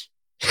chest.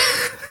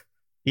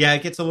 Yeah,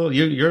 it gets a little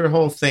your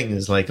whole thing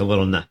is like a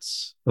little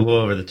nuts. A little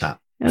over the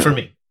top for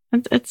me.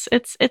 It's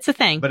a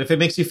thing. But if it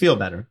makes you feel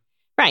better,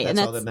 right? That's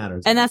all that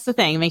matters. And that's the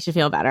thing. It makes you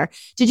feel better.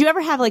 Did you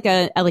ever have like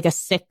a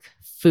sick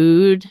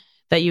food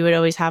that you would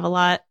always have a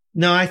lot?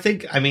 No,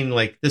 I mean,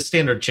 like the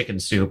standard chicken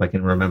soup, I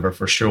can remember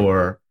for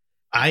sure.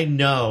 I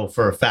know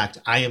for a fact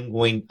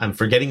I'm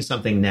forgetting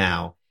something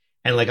now.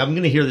 And like, I'm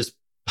going to hear this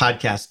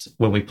podcast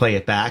when we play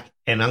it back.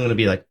 And I'm going to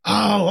be like, oh,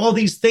 all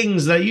these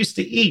things that I used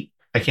to eat.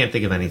 I can't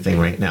think of anything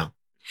right now.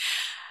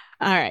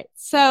 All right.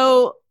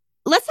 So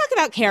let's talk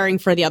about caring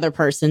for the other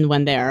person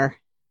when they're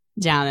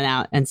down and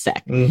out and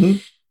sick. Mm-hmm.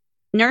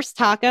 Nurse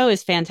Taco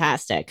is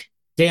fantastic.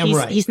 Damn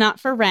right. He's not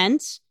for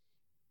rent.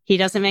 He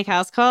doesn't make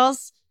house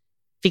calls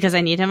because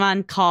I need him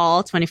on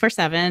call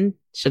 24/7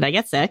 should I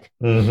get sick.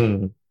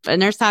 Mm-hmm. But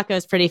Nurse Taco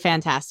is pretty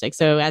fantastic.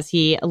 So as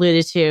he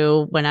alluded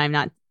to, when I'm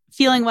not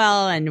feeling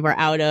well and we're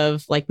out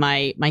of like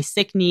my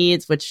sick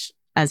needs, which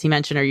as he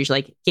mentioned are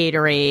usually like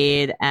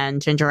Gatorade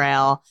and ginger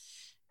ale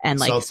and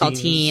like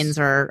saltines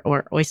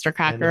or oyster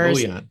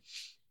crackers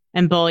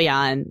and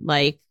bouillon,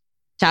 like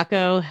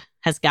Taco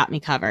has got me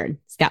covered.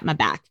 It's got my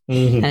back.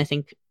 Mm-hmm. And I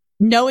think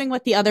knowing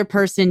what the other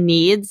person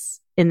needs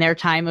in their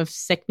time of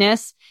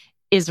sickness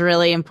is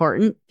really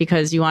important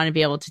because you want to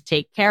be able to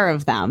take care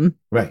of them.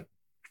 Right.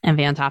 And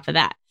be on top of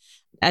that.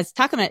 As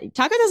Taco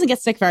doesn't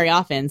get sick very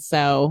often,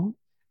 so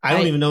I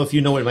don't even know if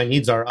you know what my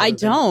needs are.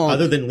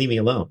 Other than leave me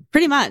alone.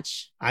 Pretty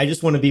much. I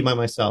just want to be by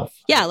myself.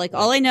 Yeah, like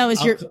all I know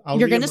is you're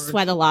going to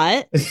sweat a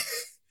lot.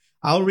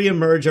 I'll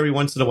reemerge every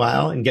once in a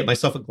while and get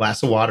myself a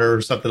glass of water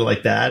or something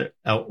like that.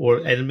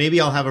 And maybe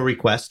I'll have a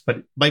request, but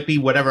it might be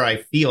whatever I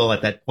feel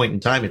at that point in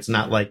time. It's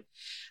not like,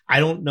 I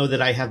don't know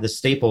that I have the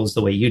staples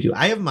the way you do.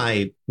 I have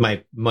my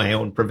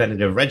own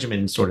preventative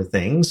regimen sort of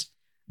things.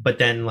 But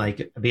then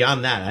like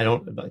beyond that,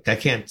 I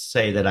can't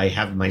say that I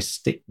have my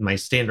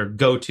standard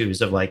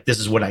go-tos of like, this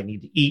is what I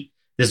need to eat.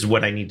 This is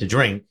what I need to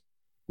drink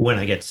when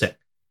I get sick.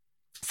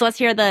 So let's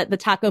hear the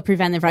Taco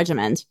preventive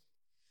regimen.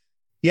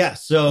 Yeah.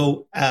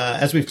 So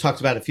as we've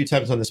talked about a few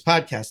times on this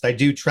podcast, I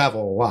do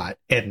travel a lot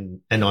and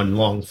on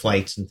long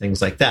flights and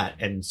things like that.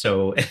 And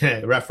so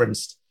I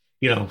referenced,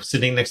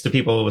 sitting next to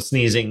people with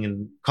sneezing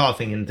and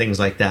coughing and things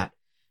like that.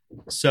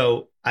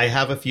 So I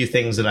have a few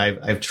things that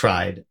I've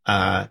tried.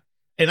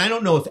 And I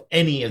don't know if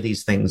any of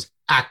these things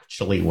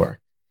actually work,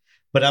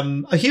 but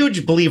I'm a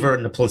huge believer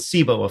in the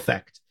placebo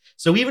effect.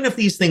 So even if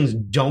these things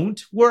don't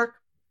work,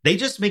 they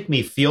just make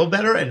me feel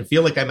better and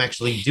feel like I'm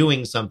actually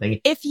doing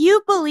something. If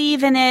you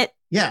believe in it,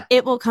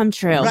 it will come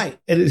true. Right.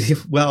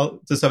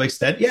 Well, to some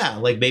extent, yeah.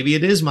 Like maybe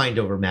it is mind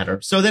over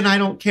matter. So then I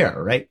don't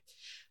care, right?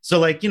 So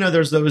like,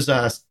 there's those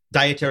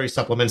dietary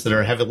supplements that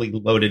are heavily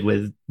loaded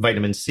with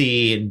vitamin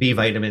C and B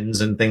vitamins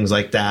and things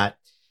like that.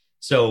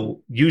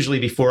 So usually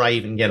before I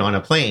even get on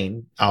a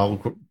plane,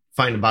 I'll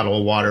find a bottle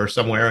of water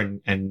somewhere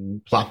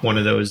and plop one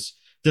of those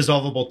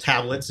dissolvable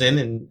tablets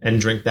in and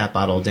drink that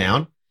bottle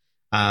down.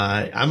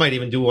 I might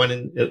even do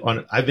one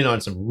I've been on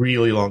some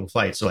really long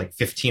flights, so like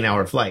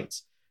 15-hour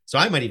flights. So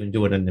I might even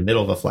do it in the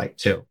middle of a flight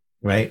too,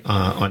 right?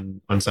 On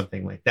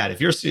something like that.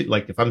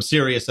 If I'm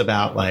serious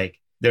about like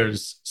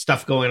there's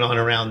stuff going on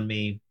around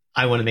me,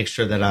 I want to make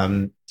sure that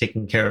I'm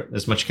taking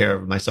as much care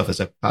of myself as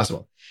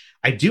possible.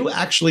 I do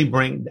actually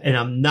bring, and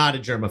I'm not a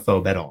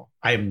germaphobe at all.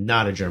 I am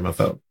not a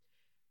germaphobe,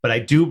 but I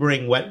do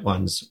bring wet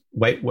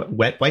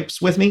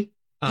wipes with me.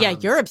 Yeah,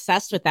 you're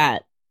obsessed with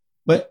that.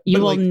 But you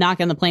will not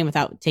get on the plane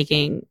without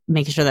making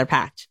sure they're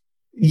packed.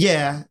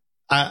 Yeah.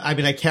 I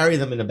mean, I carry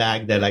them in a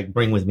bag that I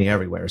bring with me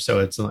everywhere.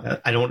 So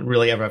I don't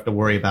really ever have to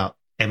worry about,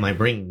 am I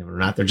bringing them or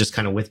not? They're just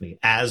kind of with me,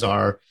 as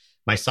are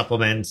my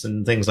supplements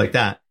and things like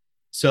that.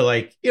 So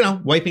like,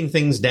 wiping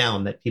things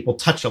down that people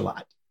touch a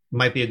lot.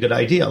 might be a good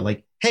idea.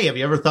 Like, hey, have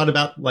you ever thought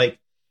about like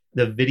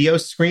the video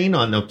screen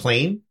on the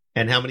plane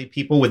and how many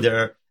people with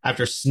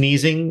after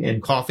sneezing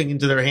and coughing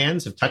into their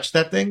hands have touched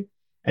that thing,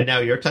 and now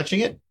you're touching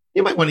it?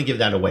 You might want to give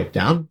that a wipe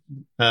down,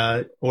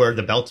 or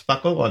the belt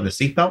buckle on the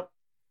seatbelt.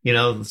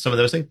 Some of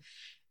those things.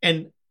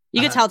 And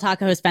you could tell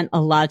Taco has spent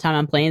a lot of time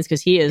on planes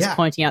because he is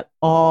pointing out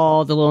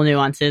all the little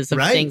nuances of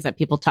things that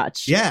people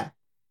touch. Yeah.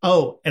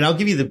 Oh, and I'll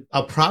give you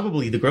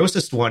probably the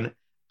grossest one.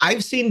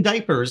 I've seen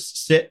diapers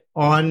sit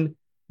on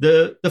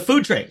the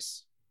food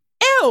trays.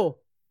 Ew.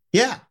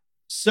 Yeah.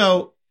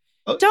 So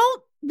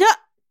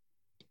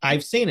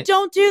I've seen it.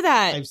 Don't do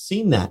that. I've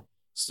seen that.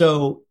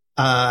 So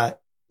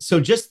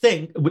just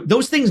think,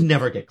 those things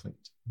never get cleaned.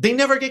 They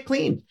never get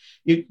cleaned.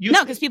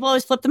 No, because people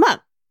always flip them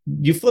up.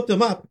 You flip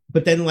them up,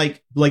 but then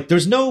like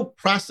there's no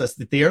process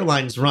that the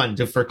airlines run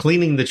for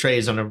cleaning the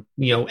trays on a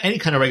any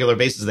kind of regular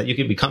basis that you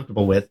can be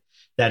comfortable with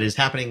that is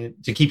happening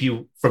to keep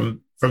you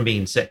from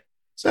being sick.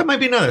 So that might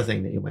be another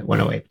thing that you might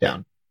want to wipe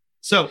down.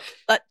 So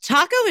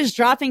Taco is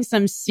dropping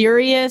some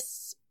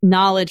serious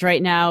knowledge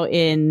right now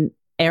in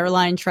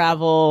airline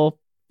travel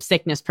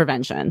sickness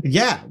prevention.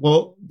 Yeah,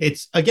 well,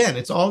 it's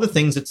all the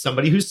things that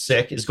somebody who's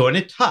sick is going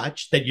to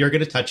touch that you're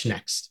going to touch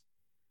next,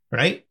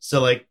 right? So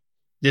like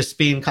just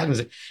being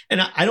cognizant. And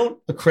I don't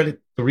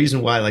accredit the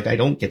reason why I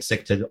don't get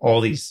sick to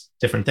all these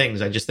different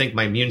things. I just think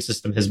my immune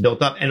system has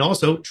built up, and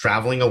also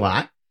traveling a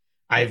lot.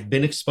 I've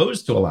been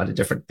exposed to a lot of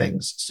different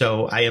things.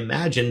 So I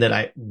imagine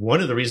that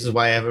one of the reasons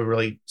why I have a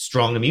really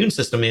strong immune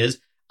system is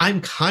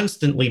I'm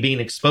constantly being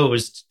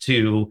exposed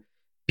to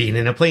being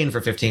in a plane for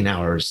 15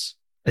 hours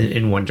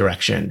in one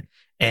direction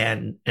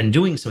and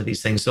doing some of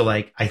these things. So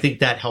I think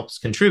that helps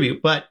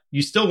contribute, but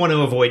you still want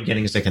to avoid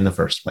getting sick in the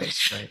first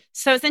place, right?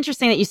 So it's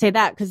interesting that you say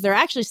that, because they're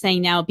actually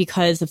saying now,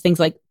 because of things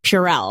like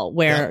Purell,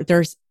 where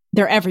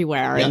they're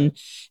everywhere and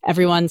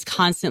everyone's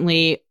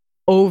constantly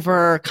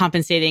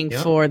overcompensating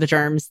for the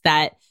germs,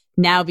 that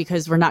now,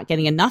 because we're not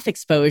getting enough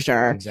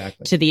exposure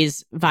to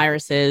these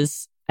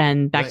viruses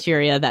and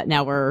bacteria, that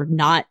now we're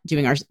not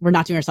doing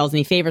ourselves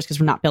any favors because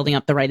we're not building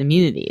up the right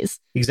immunities.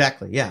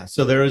 Exactly. Yeah.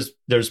 So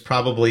there's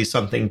probably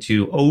something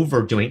to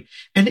overdoing.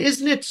 And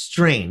isn't it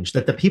strange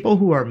that the people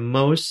who are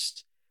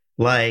most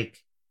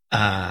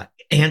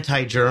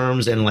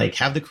anti-germs and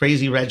have the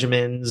crazy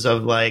regimens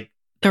of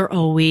they're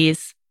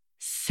always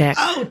sick.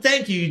 Oh,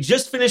 thank you. You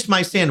just finished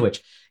my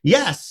sandwich.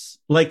 Yes.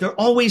 They're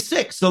always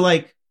sick. So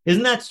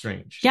isn't that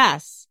strange?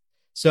 Yes.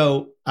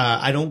 So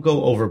I don't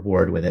go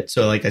overboard with it.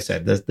 So like I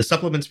said, the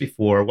supplements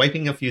before,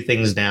 wiping a few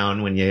things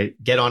down when you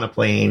get on a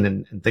plane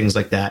and things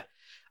like that.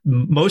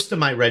 Most of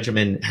my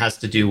regimen has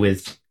to do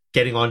with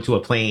getting onto a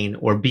plane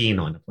or being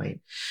on a plane.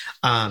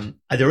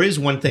 There is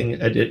one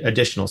thing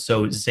additional.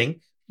 So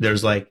zinc,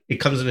 there's it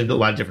comes in a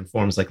lot of different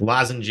forms, like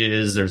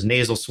lozenges, there's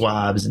nasal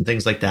swabs and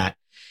things like that.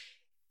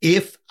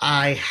 If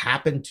I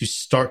happen to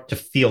start to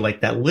feel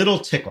that little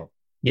tickle,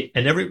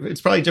 and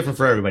it's probably different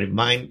for everybody.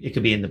 Mine, it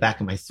could be in the back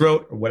of my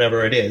throat or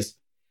whatever it is.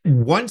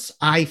 Once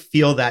I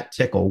feel that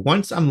tickle,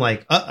 once I'm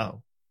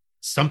uh-oh,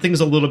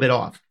 something's a little bit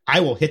off,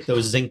 I will hit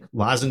those zinc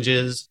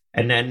lozenges.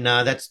 And then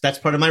that's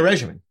part of my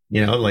regimen,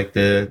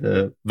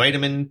 the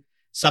vitamin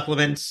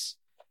supplements,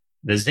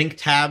 the zinc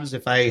tabs,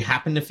 if I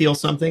happen to feel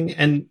something.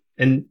 And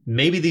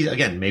maybe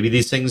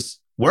these things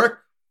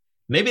work.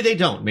 Maybe they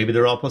don't. Maybe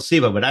they're all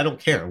placebo, but I don't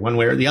care one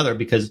way or the other,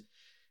 because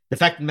the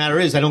fact of the matter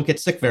is I don't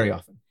get sick very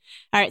often.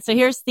 All right. So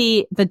here's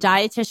the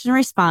dietitian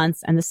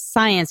response and the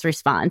science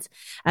response.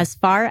 As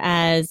far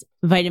as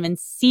vitamin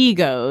C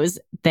goes,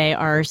 they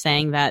are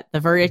saying that the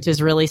verdict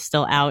is really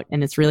still out,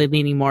 and it's really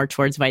leaning more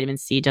towards vitamin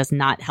C does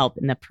not help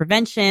in the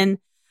prevention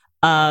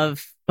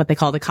of what they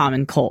call the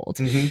common cold.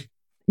 Mm-hmm.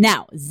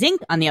 Now,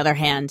 zinc, on the other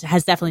hand,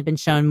 has definitely been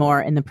shown more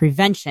in the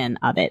prevention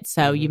of it.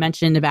 So you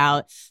mentioned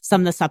about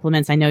some of the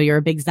supplements. I know you're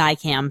a big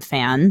Zicam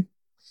fan.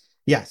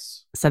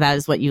 Yes. So that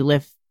is what you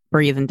live,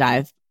 breathe, and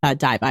die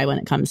by when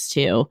it comes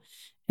to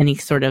any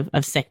sort of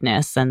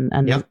sickness and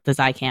the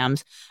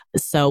Zicams.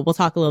 So we'll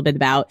talk a little bit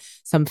about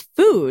some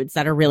foods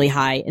that are really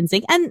high in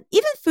zinc, and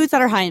even foods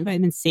that are high in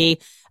vitamin C.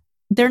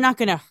 They're not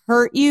going to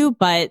hurt you,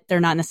 but they're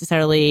not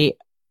necessarily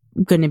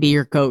going to be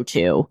your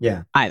go-to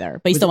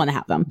either. But you still want to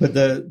have them. But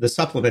the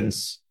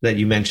supplements that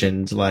you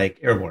mentioned, like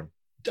Airborne,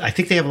 I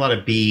think they have a lot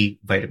of B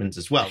vitamins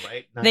as well,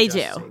 right? Not they do.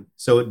 C.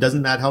 So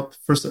doesn't that help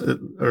or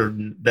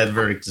that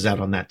verdict is out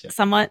on that too?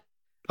 Somewhat.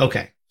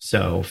 Okay.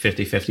 So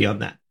 50-50 on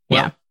that.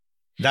 Well,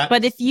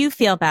 but if you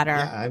feel better,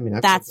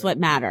 that's what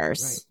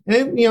matters.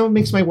 Right. And it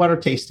makes my water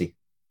tasty.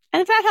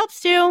 And if that helps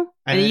too,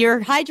 and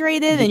you're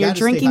hydrated and you're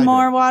drinking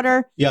more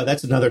water. Yeah,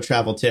 that's another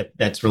travel tip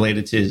that's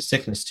related to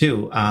sickness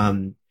too.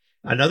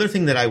 Another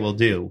thing that I will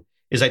do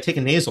is I take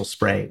a nasal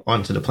spray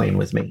onto the plane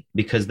with me,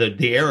 because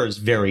the air is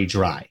very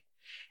dry.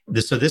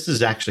 So this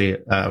is actually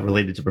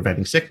related to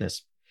preventing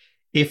sickness.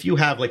 If you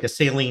have a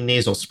saline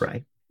nasal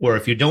spray, or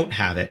if you don't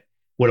have it,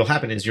 what'll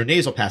happen is your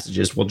nasal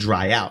passages will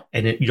dry out,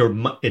 and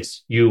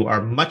you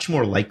are much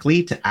more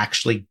likely to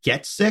actually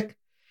get sick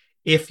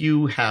if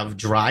you have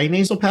dry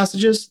nasal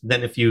passages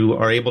than if you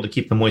are able to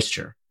keep the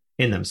moisture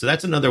in them. So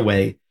that's another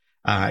way.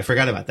 I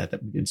forgot about that.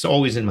 It's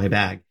always in my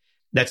bag.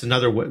 that's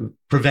another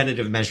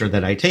preventative measure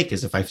that I take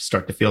is if I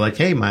start to feel like,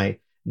 hey, my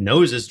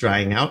nose is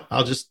drying out,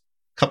 I'll just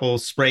couple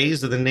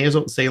sprays of the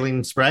nasal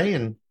saline spray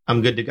and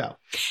I'm good to go.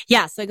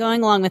 Yeah. So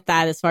going along with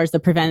that, as far as the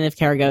preventative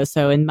care goes.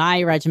 So in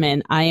my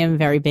regimen, I am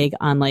very big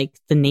on like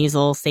the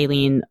nasal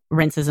saline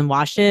rinses and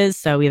washes.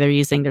 So either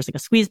there's like a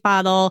squeeze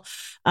bottle,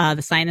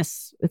 the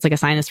sinus, it's like a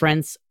sinus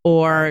rinse,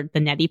 or the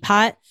neti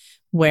pot,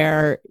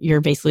 where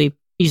you're basically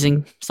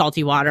using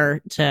salty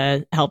water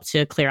to help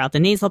to clear out the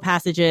nasal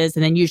passages.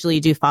 And then usually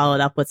you do follow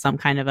it up with some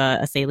kind of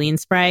a saline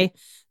spray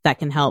that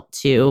can help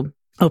to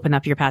open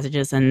up your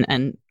passages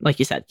and like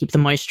you said, keep the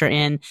moisture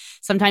in.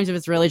 Sometimes if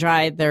it's really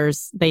dry,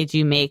 they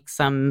do make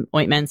some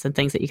ointments and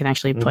things that you can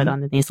actually put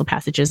on the nasal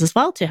passages as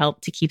well to help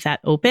to keep that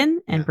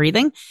open and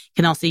breathing. You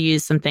can also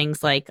use some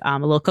things like a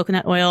little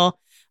coconut oil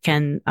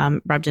can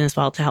rubbed in as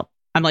well to help.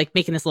 I'm like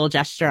making this little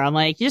gesture. I'm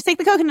like, you just take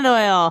the coconut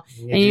oil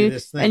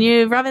and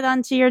you rub it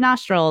onto your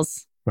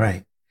nostrils.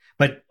 Right.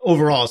 But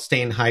overall,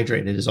 staying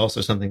hydrated is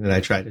also something that I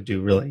try to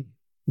do really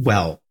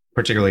well,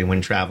 particularly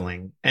when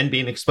traveling and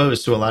being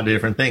exposed to a lot of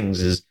different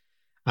things. Is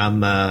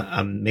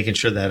I'm making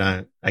sure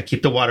that I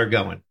keep the water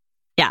going.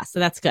 Yeah, so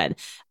that's good.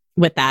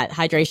 With that,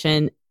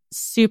 hydration,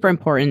 super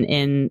important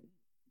in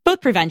both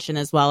prevention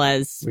as well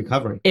as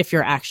recovery if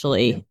you're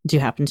actually do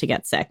happen to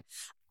get sick.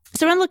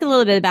 So we're going to look a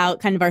little bit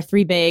about kind of our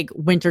three big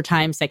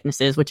wintertime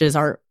sicknesses, which is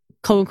our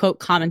quote unquote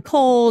common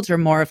colds, or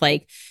more of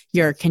like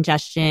your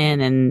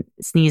congestion and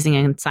sneezing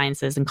and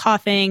sinuses and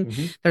coughing.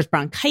 There's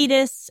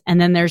bronchitis.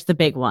 And then there's the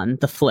big one,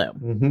 the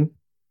flu.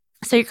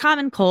 So your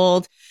common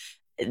cold,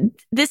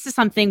 this is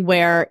something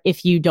where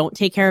if you don't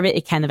take care of it,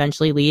 it can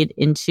eventually lead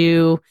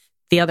into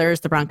the others,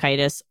 the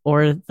bronchitis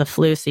or the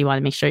flu. So you want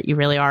to make sure you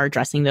really are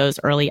addressing those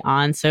early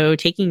on. So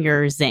taking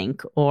your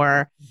zinc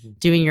or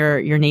doing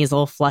your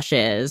nasal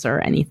flushes or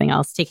anything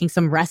else, taking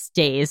some rest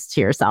days to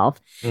yourself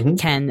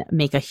can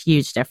make a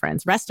huge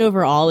difference. Rest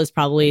overall is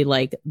probably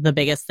like the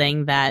biggest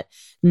thing that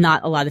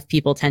not a lot of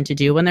people tend to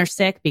do when they're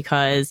sick,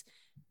 because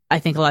I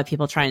think a lot of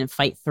people try and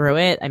fight through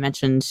it. I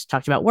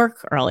talked about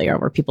work earlier,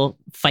 where people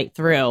fight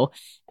through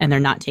and they're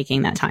not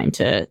taking that time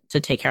to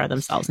take care of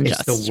themselves and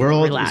just the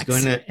world relax.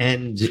 Is going to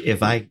end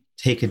if I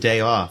take a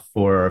day off,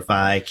 or if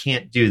I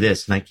can't do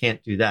this and I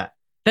can't do that.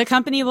 The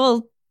company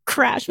will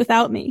crash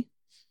without me,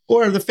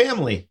 or the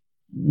family.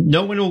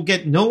 No one will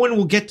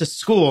get to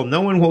school.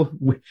 No one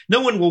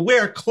will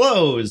wear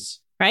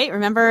clothes. Right?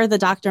 Remember the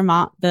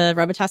the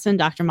Robitussin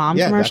Dr. Mom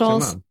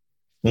commercials?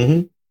 Dr.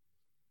 Mom.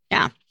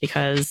 Yeah,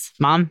 because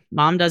mom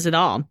does it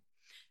all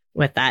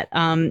with that,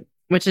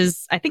 which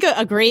is, I think,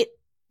 a great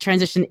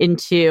transition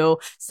into.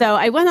 So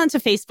I went onto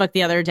Facebook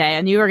the other day.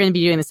 I knew we were going to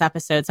be doing this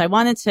episode, so I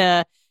wanted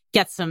to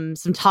get some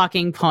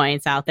talking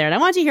points out there. And I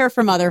wanted to hear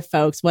from other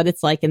folks what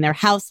it's like in their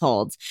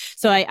households.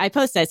 So I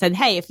posted, I said,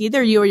 hey, if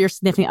either you or your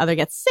significant other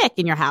gets sick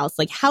in your house,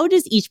 like how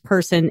does each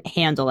person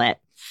handle it?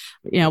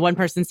 You know, one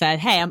person said,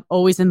 hey, I'm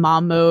always in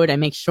mom mode. I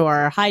make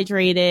sure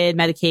hydrated,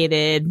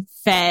 medicated,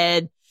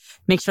 fed,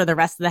 make sure the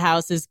rest of the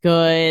house is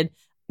good,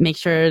 make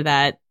sure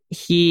that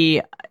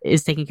he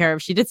is taken care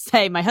of. She did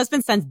say, my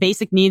husband sends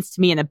basic needs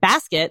to me in a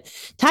basket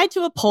tied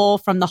to a pole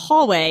from the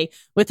hallway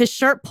with his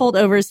shirt pulled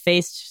over his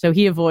face so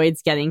he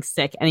avoids getting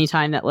sick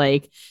anytime that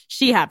like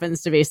she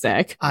happens to be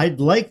sick. I'd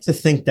like to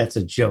think that's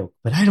a joke,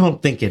 but I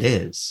don't think it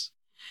is.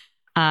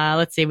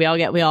 Let's see. We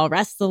all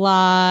rest a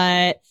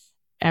lot.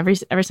 Every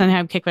time they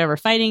have kick whatever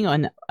fighting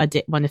on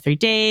 1 to 3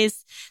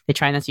 days. They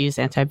try not to use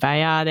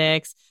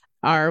antibiotics.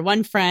 Our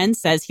one friend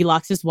says he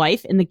locks his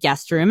wife in the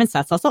guest room and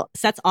sets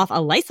off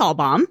a Lysol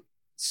bomb.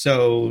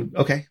 So,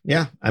 okay.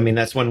 Yeah. I mean,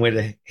 that's one way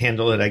to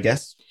handle it, I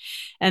guess.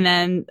 And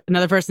then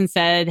another person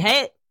said,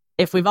 hey,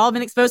 if we've all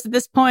been exposed at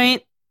this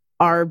point,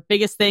 our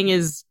biggest thing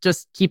is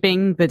just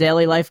keeping the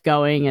daily life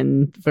going.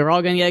 And if we're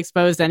all going to get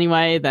exposed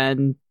anyway,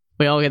 then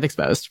we all get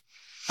exposed.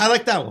 I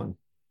like that one.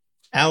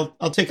 I'll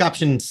take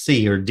option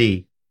C or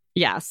D.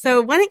 Yeah.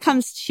 So when it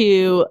comes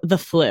to the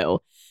flu,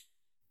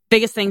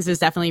 biggest things is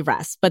definitely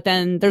rest, but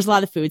then there's a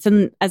lot of foods.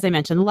 And as I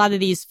mentioned, a lot of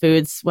these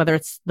foods, whether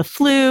it's the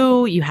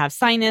flu, you have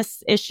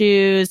sinus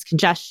issues,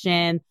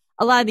 congestion,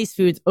 a lot of these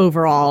foods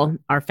overall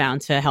are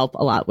found to help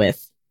a lot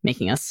with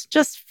making us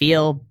just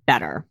feel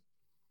better.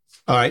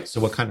 All right.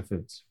 So what kind of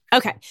foods?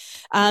 Okay.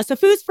 So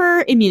foods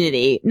for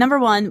immunity. Number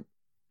one,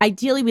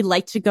 ideally, we'd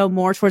like to go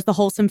more towards the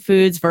wholesome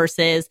foods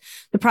versus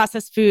the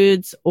processed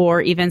foods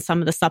or even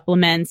some of the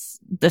supplements.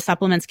 The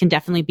supplements can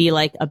definitely be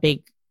like a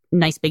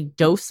nice big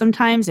dose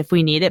sometimes if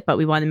we need it, but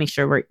we want to make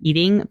sure we're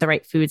eating the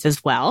right foods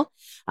as well.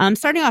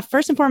 Starting off,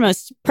 first and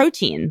foremost,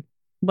 protein.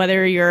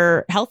 Whether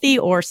you're healthy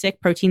or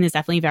sick, protein is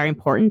definitely very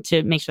important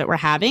to make sure that we're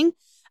having.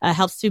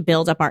 Helps to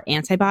build up our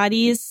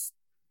antibodies.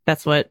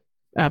 That's what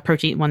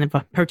protein, one of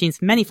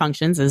protein's many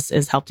functions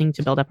is helping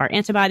to build up our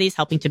antibodies,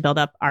 helping to build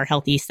up our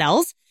healthy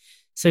cells.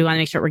 So we want to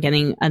make sure we're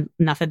getting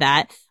enough of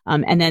that.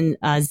 And then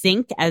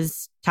zinc,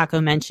 as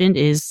Taco mentioned,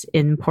 is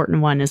an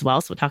important one as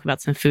well. So we'll talk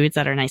about some foods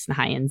that are nice and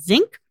high in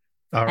zinc.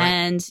 All right.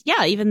 And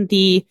yeah, even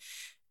the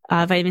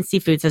vitamin C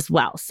foods as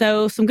well.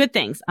 So some good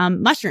things.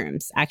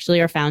 Mushrooms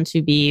actually are found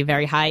to be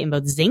very high in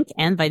both zinc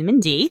and vitamin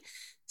D.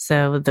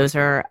 So those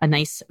are a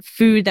nice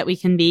food that we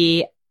can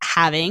be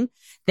having.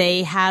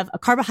 They have a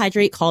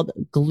carbohydrate called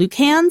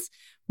glucans,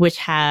 which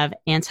have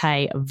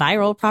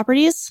antiviral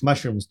properties.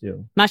 Mushrooms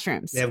do.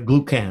 Mushrooms. They have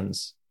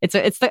glucans.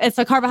 It's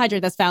a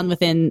carbohydrate that's found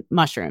within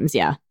mushrooms.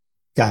 Yeah.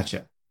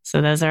 Gotcha. So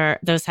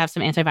those have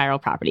some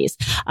antiviral properties.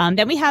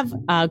 Then we have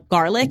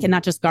garlic, and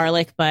not just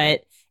garlic,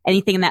 but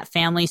anything in that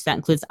family. So that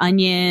includes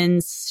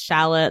onions,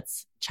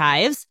 shallots,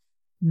 chives.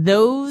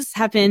 Those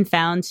have been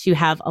found to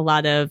have a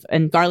lot of,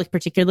 and garlic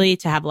particularly,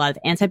 to have a lot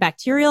of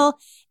antibacterial,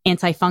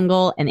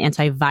 antifungal, and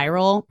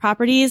antiviral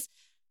properties.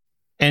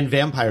 And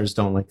vampires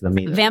don't like them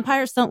either.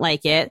 Vampires don't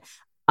like it.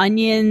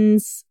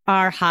 Onions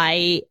are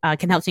high,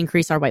 can help to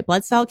increase our white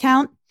blood cell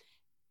count.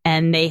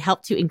 And they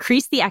help to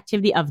increase the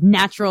activity of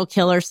natural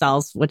killer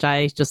cells, which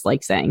I just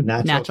like saying.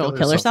 Natural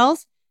killer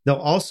cells. They'll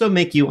also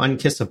make you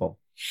unkissable.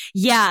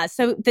 Yeah.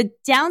 So the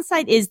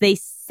downside is they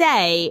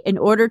say in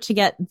order to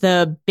get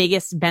the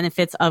biggest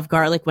benefits of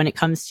garlic when it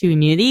comes to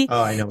immunity,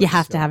 you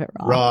have to have it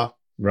raw.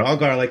 Raw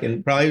garlic,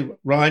 and probably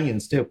raw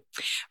onions too.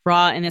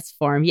 Raw in its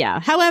form. Yeah.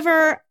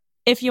 However,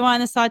 if you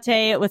want to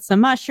saute it with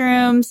some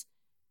mushrooms,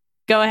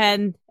 go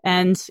ahead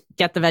and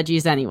get the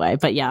veggies anyway.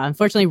 But yeah,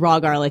 unfortunately, raw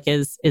garlic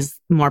is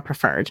more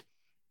preferred.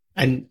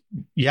 And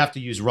you have to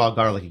use raw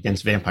garlic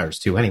against vampires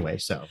too anyway,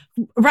 so.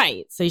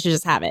 Right. So you should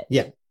just have it.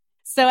 Yeah.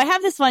 So I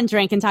have this one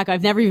drink, and Taco,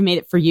 I've never even made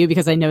it for you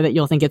because I know that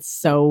you'll think it's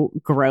so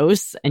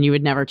gross and you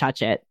would never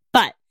touch it.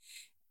 But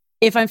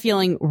if I'm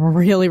feeling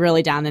really,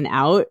 really down and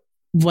out,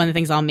 one of the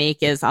things I'll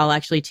make is I'll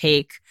actually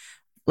take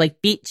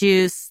like beet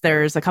juice.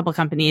 There's a couple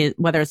companies,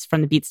 whether it's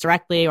from the beets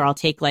directly, or I'll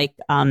take like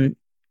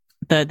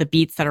the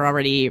beets that are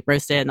already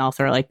roasted, and I'll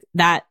throw like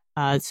that.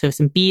 So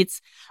some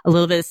beets, a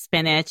little bit of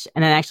spinach,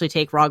 and then actually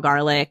take raw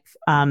garlic,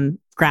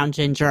 ground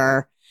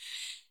ginger,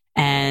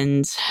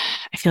 and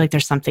I feel like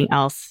there's something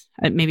else.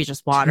 Maybe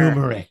just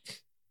water.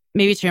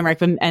 Maybe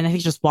turmeric, and I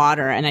think just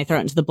water, and I throw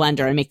it into the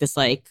blender and make this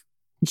like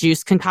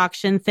juice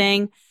concoction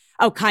thing.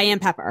 Oh, cayenne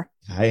pepper.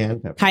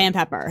 Cayenne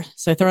pepper.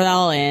 So I throw that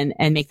all in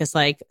and make this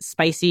like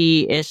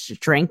spicy-ish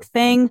drink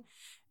thing.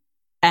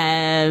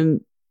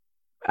 And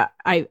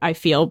I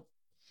feel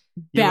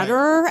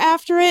better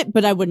after it,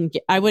 but I wouldn't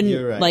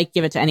like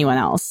give it to anyone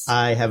else.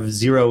 I have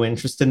zero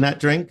interest in that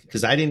drink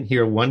because I didn't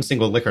hear one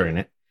single liquor in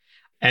it.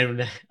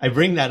 And I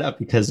bring that up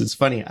because it's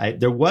funny.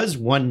 There was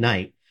one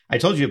night, I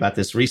told you about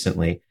this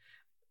recently,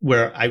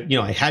 where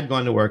I had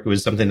gone to work. It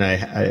was something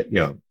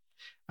that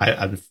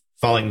I'm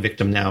falling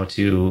victim now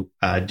to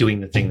doing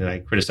the thing that I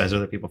criticize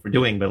other people for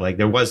doing. But like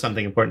there was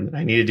something important that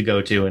I needed to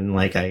go to, and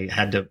like I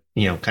had to,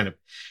 kind of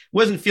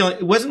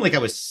it wasn't like I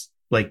was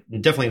like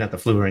definitely not the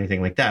flu or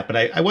anything like that, but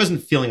I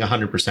wasn't feeling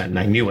 100%, and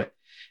I knew it.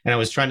 And I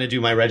was trying to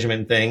do my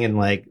regimen thing and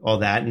like all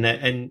that,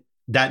 and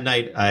that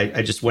night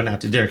I just went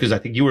out to dinner because I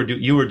think you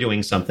were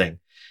doing something.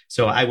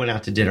 So I went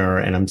out to dinner,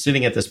 and I'm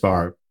sitting at this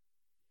bar,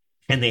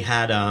 and they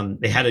had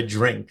a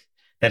drink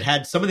that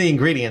had some of the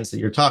ingredients that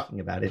you're talking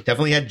about. It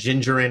definitely had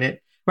ginger in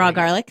it. Raw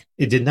garlic?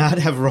 It did not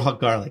have raw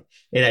garlic.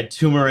 It had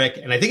turmeric,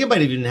 and I think it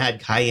might have even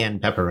had cayenne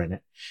pepper in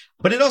it.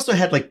 But it also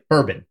had like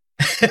bourbon.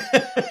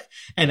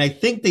 And I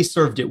think they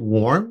served it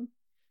warm.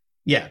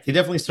 Yeah, they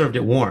definitely served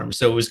it warm.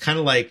 So it was kind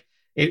of like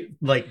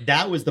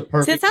that was the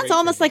perfect. So it sounds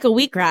almost like a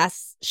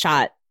wheatgrass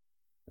shot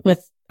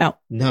with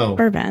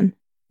bourbon.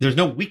 There's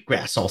no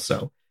wheatgrass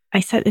also. I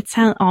said it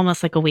sounds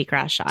almost like a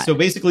wheatgrass shot. So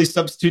basically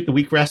substitute the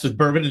wheatgrass with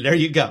bourbon, and there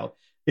you go.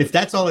 If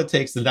that's all it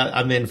takes, then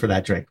I'm in for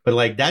that drink. But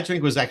like that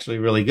drink was actually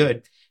really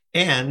good.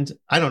 And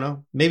I don't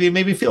know, maybe it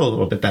made me feel a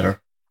little bit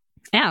better.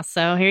 Yeah.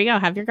 So here you go.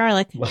 Have your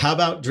garlic. Well, how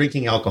about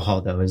drinking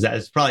alcohol though?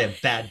 It's probably a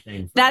bad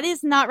thing. That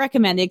is not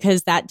recommended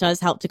because that does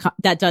help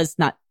that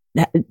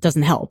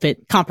doesn't help.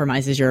 It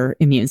compromises your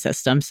immune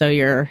system. So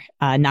you're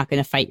not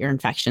going to fight your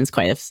infections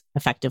quite as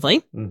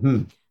effectively.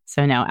 Mm-hmm.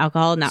 So no,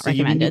 alcohol, not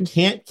recommended. You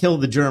can't kill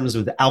the germs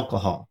with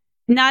alcohol.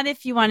 Not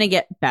if you want to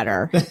get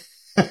better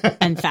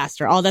and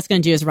faster. All that's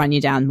going to do is run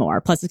you down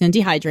more. Plus, it's going to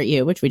dehydrate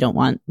you, which we don't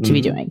want to be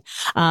doing.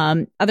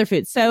 Other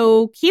foods.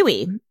 So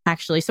kiwi,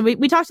 actually. So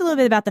we talked a little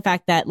bit about the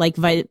fact that like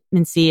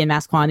vitamin C in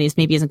mass quantities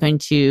maybe isn't going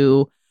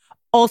to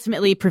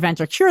ultimately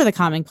prevent or cure the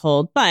common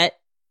cold, but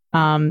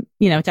it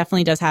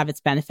definitely does have its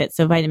benefits.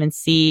 So vitamin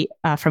C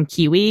from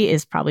kiwi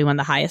is probably one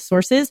of the highest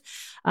sources.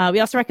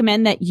 We also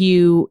recommend that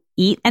you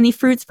eat any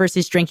fruits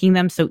versus drinking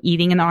them. So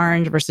eating an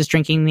orange versus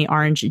drinking the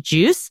orange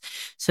juice.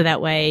 So that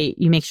way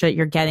you make sure that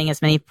you're getting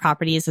as many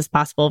properties as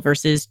possible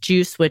versus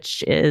juice,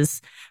 which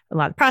is a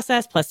lot of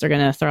processed. Plus they're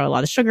going to throw a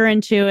lot of sugar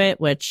into it,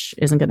 which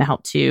isn't going to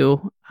help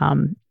to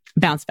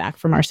bounce back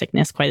from our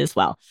sickness quite as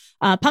well.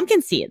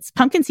 Pumpkin seeds.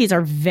 Pumpkin seeds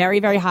are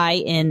very, very high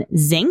in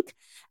zinc,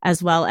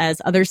 as well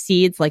as other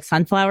seeds like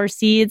sunflower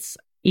seeds,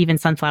 even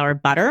sunflower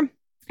butter.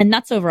 And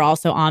nuts overall,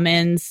 so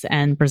almonds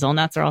and Brazil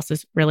nuts are also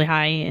really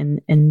high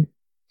in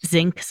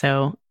zinc.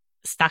 So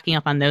stocking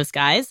up on those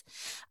guys.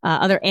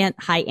 Other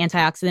high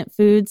antioxidant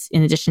foods,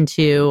 in addition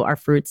to our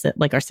fruits that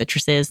like our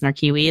citruses and our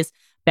kiwis,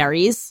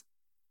 berries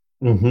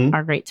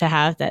are great to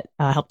have that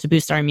help to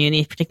boost our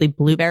immunity. Particularly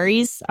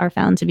blueberries are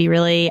found to be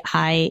really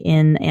high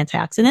in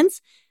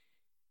antioxidants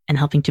and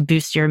helping to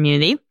boost your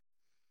immunity.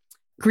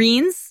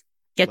 Greens.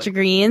 Get your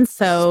greens.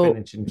 So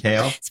spinach and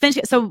kale. Spinach.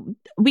 So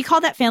we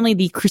call that family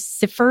the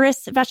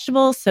cruciferous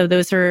vegetables. So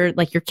those are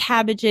like your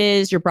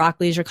cabbages, your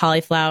broccolis, your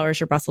cauliflowers,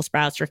 your Brussels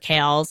sprouts, your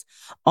kales.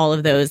 All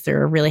of those,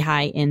 they're really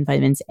high in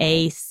vitamins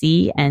A,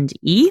 C, and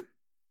E,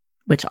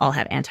 which all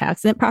have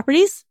antioxidant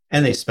properties.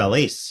 And they spell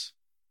ace.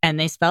 And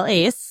they spell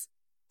ace.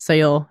 So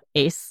you'll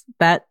ace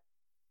that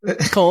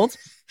cold.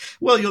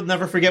 Well, you'll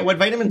never forget what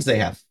vitamins they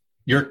have.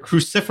 Your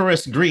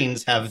cruciferous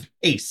greens have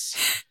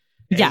ace.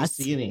 Yes.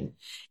 A, C, and E.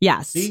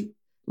 Yes. See?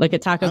 Look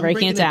at Taco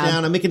breaking it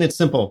down. I'm making it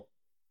simple.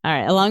 All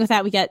right. Along with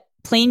that, we get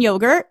plain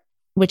yogurt,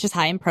 which is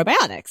high in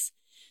probiotics.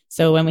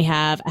 So when we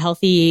have a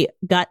healthy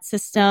gut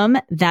system,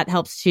 that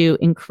helps to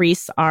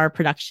increase our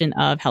production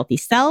of healthy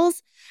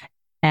cells.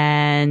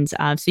 And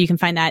so you can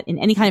find that in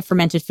any kind of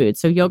fermented food.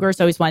 So yogurt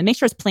is always one. Make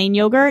sure it's plain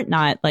yogurt,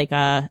 not like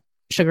a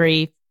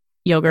sugary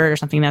yogurt or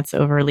something that's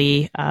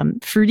overly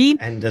fruity.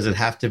 And does it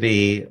have to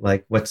be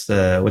like what's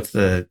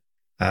the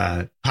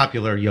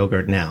popular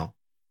yogurt now?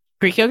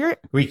 Greek yogurt?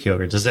 Greek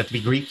yogurt. Does that have to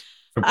be Greek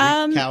for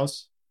Greek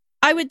cows?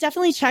 I would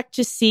definitely check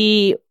to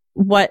see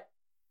what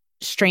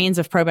strains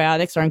of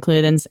probiotics are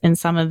included in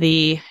some of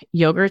the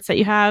yogurts that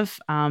you have.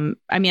 I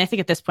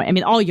think at this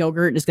point, all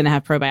yogurt is going to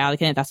have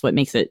probiotic in it. That's what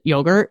makes it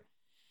yogurt.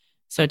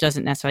 So it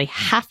doesn't necessarily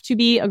have to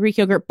be a Greek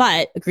yogurt,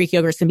 but a Greek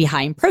yogurt is going to be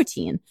high in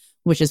protein,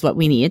 which is what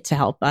we need to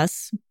help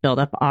us build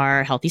up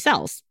our healthy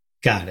cells.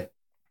 Got it.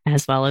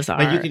 As well as our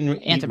antibodies. But you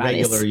can eat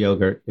regular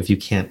yogurt if you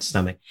can't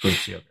stomach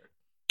Greek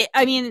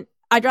yogurt.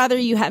 I'd rather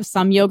you have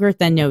some yogurt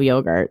than no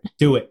yogurt.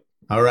 Do it.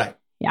 All right.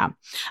 Yeah.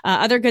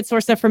 Other good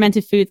source of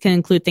fermented food can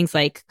include things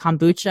like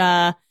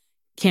kombucha,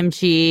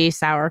 kimchi,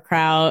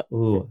 sauerkraut.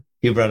 Ooh,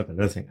 you brought up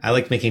another thing. I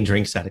like making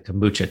drinks out of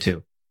kombucha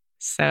too.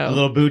 So a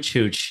little booch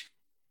hooch.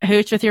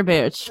 Hooch with your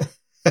booch.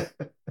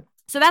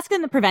 So that's good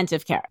in the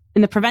preventive care.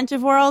 In the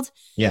preventive world,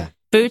 yeah,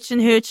 booch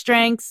and hooch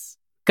drinks,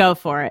 go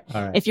for it.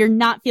 All right. If you're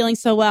not feeling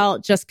so well,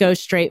 just go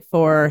straight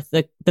for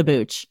the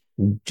booch.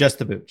 Just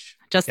the booch.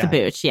 Just the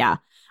booch, yeah.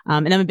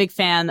 And I'm a big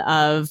fan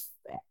of,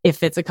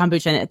 if it's a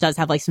kombucha and it does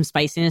have like some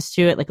spiciness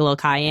to it, like a little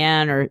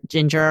cayenne or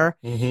ginger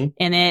in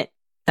it,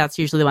 that's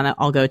usually the one that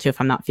I'll go to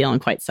if I'm not feeling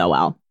quite so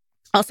well.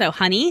 Also,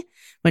 honey,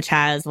 which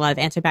has a lot of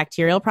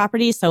antibacterial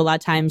properties. So a lot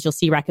of times you'll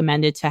see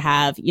recommended to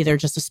have either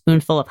just a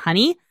spoonful of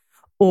honey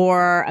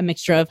or a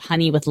mixture of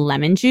honey with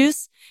lemon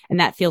juice. And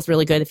that feels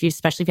really good,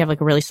 especially if you have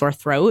like a really sore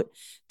throat.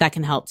 That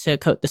can help to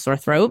coat the sore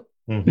throat.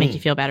 Make you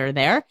feel better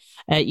there.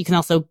 You can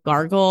also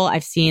gargle.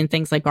 I've seen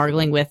things like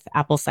gargling with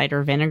apple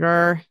cider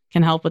vinegar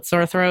can help with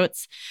sore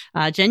throats.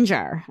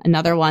 Ginger,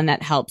 another one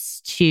that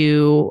helps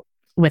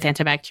with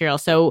antibacterial.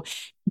 So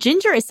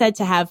ginger is said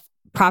to have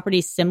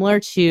properties similar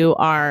to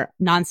our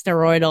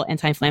non-steroidal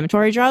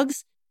anti-inflammatory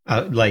drugs.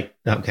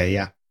 Okay,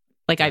 yeah.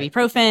 Like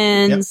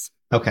ibuprofens.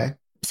 Yep. Okay.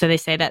 So they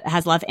say that it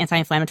has a lot of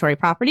anti-inflammatory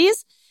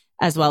properties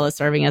as well as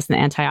serving as an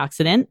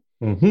antioxidant.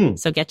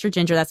 So get your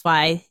ginger. That's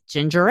why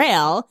ginger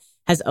ale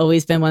has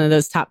always been one of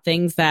those top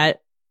things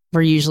that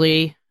were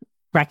usually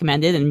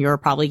recommended and you're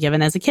probably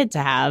given as a kid to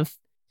have.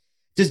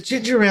 Does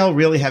ginger ale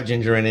really have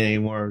ginger in it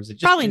anymore? Or is it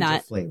just probably ginger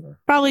not flavor?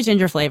 Probably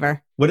ginger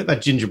flavor. What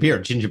about ginger beer?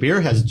 Ginger beer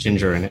has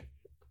ginger in it.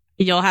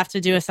 You'll have to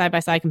do a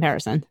side-by-side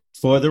comparison.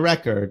 For the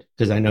record,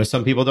 because I know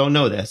some people don't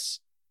know this,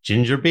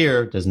 ginger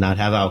beer does not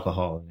have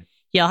alcohol in it.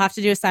 You'll have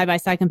to do a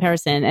side-by-side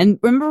comparison. And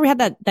remember we had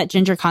that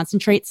ginger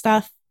concentrate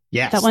stuff?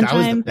 Yes, that was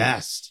the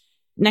best.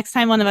 Next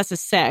time one of us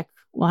is sick,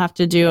 we'll have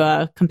to do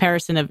a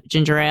comparison of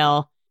ginger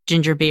ale,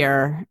 ginger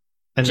beer,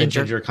 and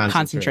ginger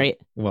concentrate.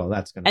 Well,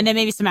 that's going to... And then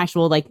maybe some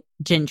actual like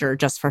ginger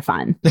just for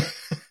fun.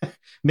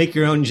 Make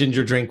your own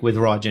ginger drink with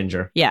raw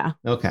ginger. Yeah.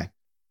 Okay.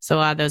 So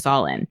we'll add those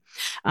all in.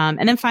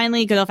 And then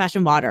finally, good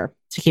old-fashioned water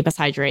to keep us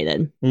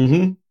hydrated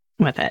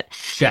with it.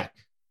 Check.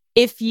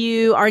 If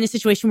you are in a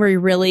situation where you're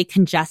really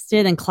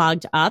congested and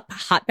clogged up,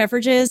 hot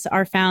beverages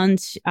are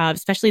found,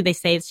 especially they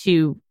say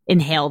to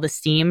inhale the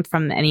steam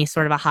from any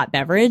sort of a hot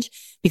beverage,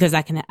 because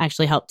that can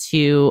actually help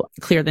to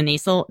clear the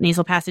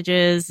nasal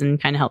passages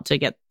and kind of help to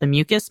get the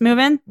mucus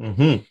moving.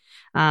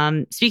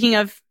 Speaking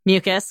of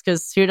mucus,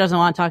 because who doesn't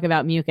want to talk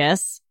about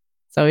mucus?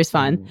 It's always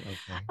fun.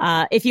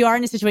 Okay. If you are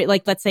in a situation,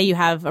 like let's say you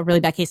have a really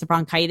bad case of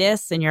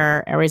bronchitis and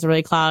your airways are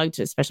really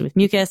clogged, especially with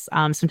mucus,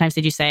 sometimes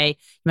they do say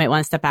you might want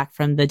to step back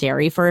from the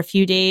dairy for a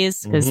few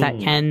days because that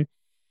can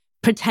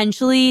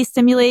potentially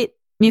stimulate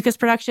mucus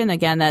production.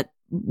 Again, that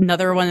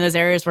another one of those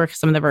areas where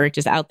some of the verdict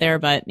is out there,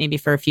 but maybe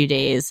for a few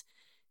days,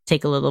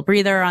 take a little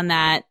breather on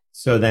that.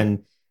 So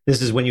then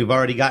this is when you've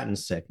already gotten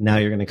sick. Now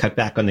you're going to cut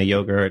back on the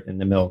yogurt and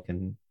the milk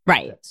and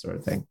that sort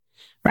of thing.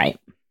 Right.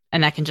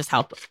 And that can just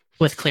help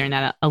with clearing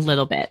that a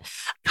little bit.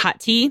 Hot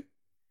tea,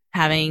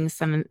 having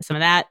some of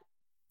that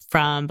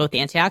from both the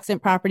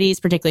antioxidant properties,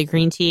 particularly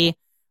green tea,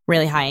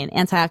 really high in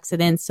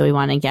antioxidants. So we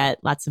want to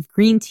get lots of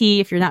green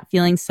tea if you're not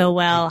feeling so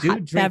well.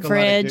 Hot beverage. A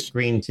lot of good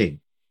green tea.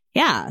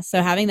 Yeah.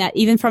 So having that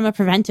even from a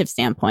preventive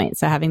standpoint.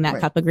 So having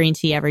that cup of green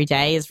tea every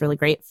day is really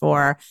great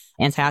for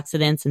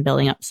antioxidants and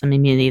building up some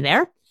immunity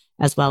there,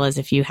 as well as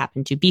if you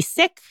happen to be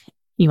sick,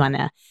 you want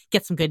to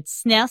get some good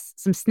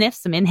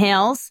some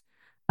inhales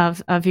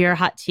of your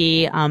hot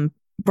tea.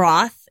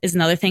 Broth is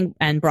another thing,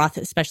 and broth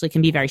especially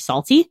can be very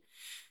salty.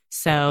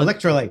 So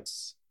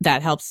Electrolytes.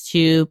 that helps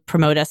to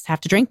promote us to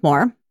have to drink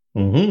more.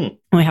 Mm-hmm. When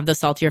we have those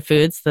saltier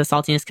foods, the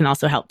saltiness can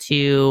also help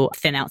to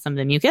thin out some of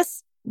the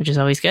mucus, which is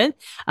always good.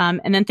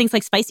 And then things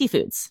like spicy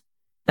foods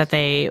that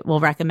they will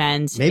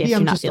recommend. Maybe if you're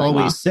I'm not just feeling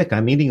always well. sick.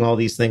 I'm eating all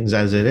these things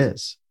as it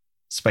is.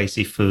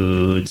 Spicy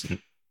foods. And,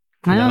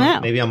 I don't know.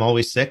 Maybe I'm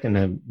always sick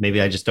and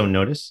maybe I just don't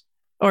notice.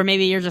 Or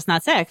maybe you're just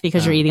not sick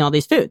because you're eating all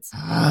these foods.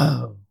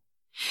 Oh.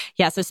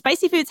 Yeah. So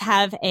spicy foods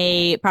have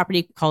a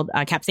property called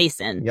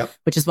capsaicin, Yep.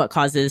 which is what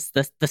causes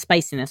the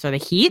spiciness or the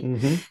heat.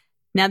 Mm-hmm.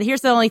 Now,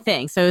 here's the only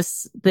thing. So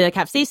the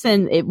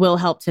capsaicin, it will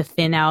help to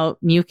thin out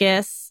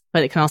mucus,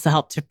 but it can also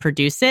help to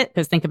produce it.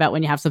 Because think about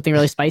when you have something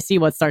really spicy,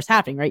 what starts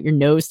happening, right? Your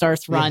nose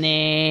starts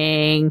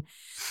running,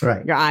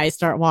 Right. your eyes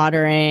start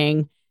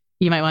watering.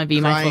 You might want to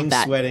be mindful Crying, of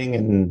that. sweating,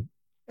 and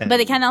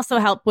But it can also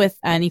help with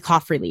any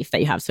cough relief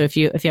that you have. So if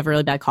you have a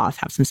really bad cough,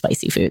 have some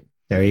spicy food.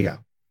 there you go.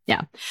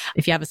 Yeah.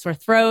 If you have a sore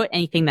throat,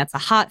 anything that's a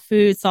hot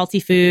food, salty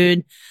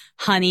food,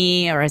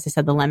 honey, or as I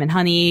said, the lemon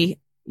honey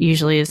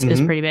usually is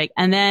pretty big.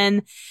 And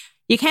then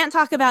you can't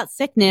talk about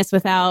sickness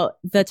without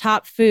the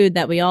top food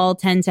that we all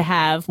tend to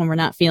have when we're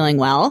not feeling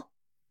well.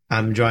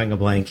 I'm drawing a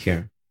blank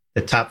here.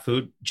 The top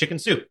food, chicken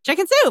soup.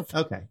 Chicken soup.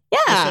 Okay. Yeah.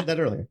 I said that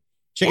earlier.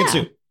 Chicken Yeah.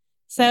 soup.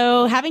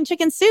 So having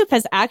chicken soup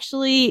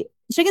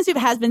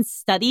has been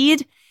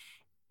studied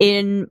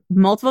in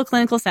multiple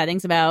clinical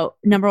settings about,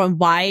 number one,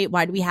 why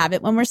do we have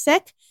it when we're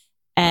sick?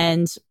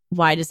 And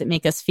why does it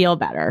make us feel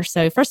better?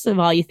 So first of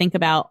all, you think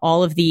about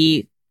all of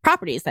the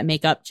properties that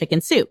make up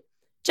chicken soup.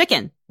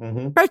 Chicken,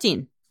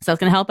 protein. So it's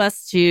going to help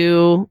us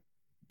to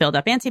build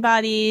up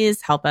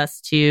antibodies, help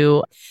us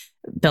to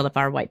build up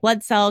our white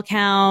blood cell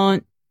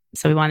count.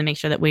 So we want to make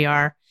sure that we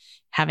are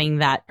having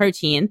that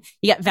protein.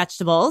 You get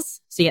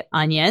vegetables. So you get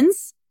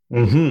onions.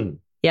 Mm-hmm.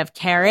 You have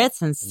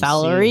carrots and It's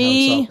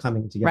celery, all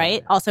coming together.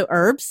 right? Also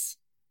herbs.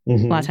 A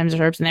lot of times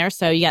there's herbs in there.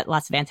 So you get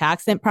lots of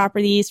antioxidant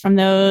properties from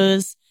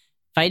those,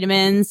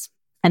 vitamins,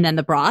 and then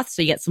the broth.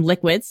 So you get some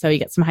liquids. So you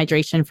get some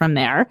hydration from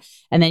there.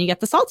 And then you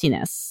get the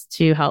saltiness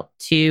to help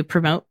to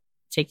promote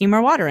taking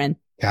more water in.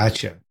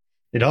 Gotcha.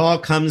 It all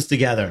comes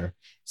together.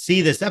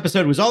 See, this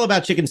episode was all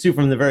about chicken soup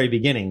from the very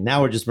beginning.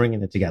 Now we're just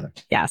bringing it together.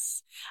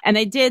 Yes. And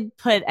I did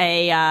put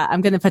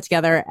I'm going to put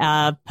together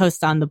a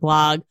post on the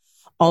blog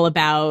all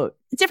about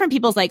different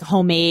people's like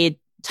homemade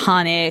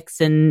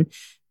tonics and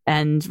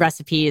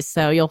recipes.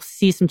 So you'll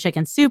see some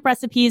chicken soup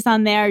recipes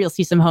on there. You'll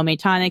see some homemade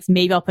tonics.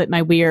 Maybe I'll put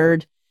my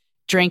weird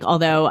drink,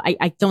 although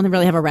I don't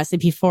really have a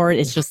recipe for it.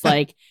 It's just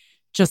like,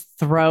 just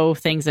throw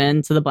things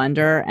into the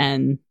blender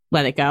and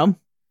let it go.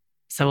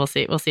 So we'll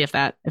see if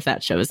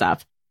that shows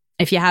up.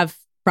 If you have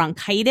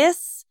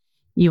bronchitis,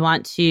 you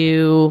want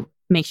to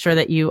make sure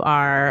that you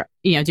are,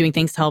 doing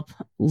things to help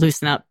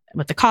loosen up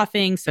with the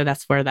coughing. So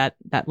that's where that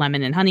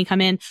lemon and honey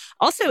come in.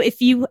 Also,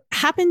 if you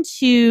happen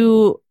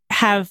to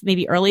have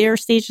maybe earlier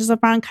stages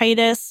of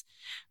bronchitis,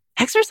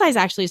 exercise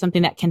actually is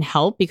something that can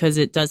help because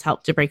it does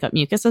help to break up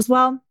mucus as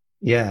well.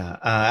 Yeah.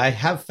 I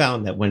have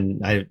found that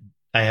when I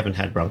haven't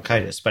had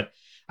bronchitis, but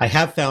I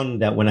have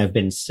found that when I've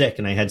been sick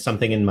and I had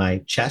something in my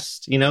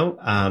chest,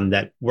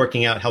 that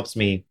working out helps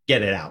me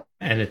get it out.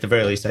 And at the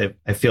very least,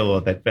 I feel a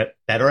little bit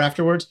better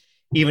afterwards,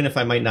 even if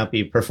I might not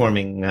be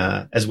performing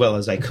as well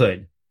as I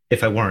could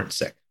if I weren't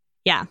sick.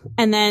 Yeah.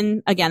 And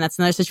then again, that's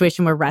another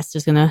situation where rest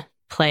is going to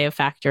play a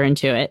factor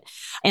into it.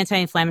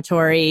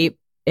 Anti-inflammatory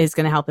is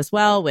going to help as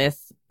well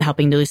with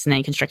helping to loosen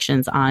any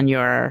constrictions on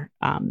your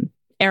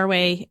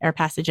air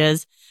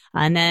passages.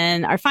 And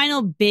then our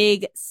final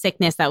big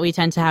sickness that we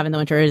tend to have in the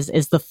winter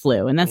is the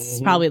flu. And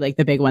that's probably like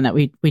the big one that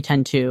we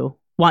tend to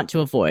want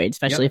to avoid,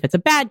 especially if it's a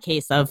bad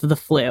case of the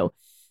flu.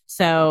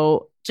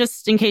 So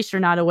just in case you're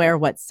not aware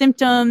what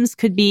symptoms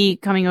could be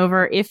coming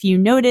over, if you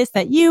notice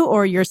that you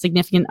or your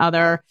significant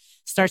other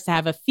starts to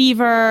have a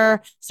fever,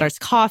 starts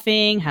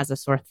coughing, has a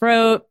sore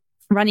throat,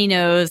 runny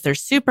nose, they're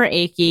super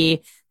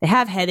achy, they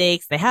have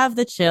headaches, they have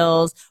the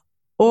chills,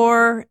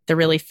 or they're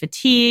really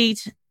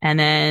fatigued, and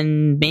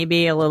then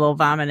maybe a little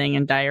vomiting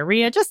and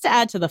diarrhea, just to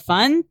add to the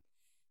fun,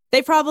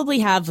 they probably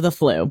have the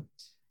flu.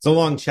 It's a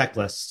long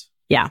checklist.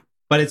 Yeah.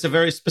 But it's a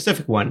very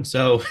specific one.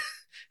 So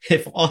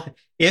if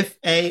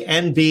A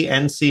and B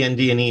and C and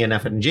D and E and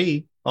F and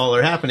G all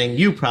are happening,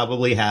 you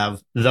probably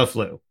have the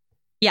flu.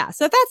 Yeah.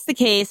 So if that's the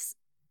case,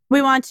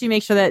 we want to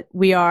make sure that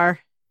we are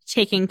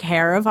taking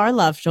care of our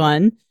loved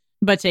one,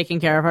 but taking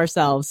care of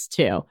ourselves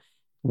too.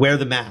 Wear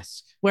the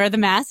mask. Wear the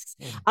masks.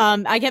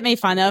 I get made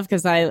fun of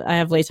because I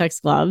have latex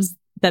gloves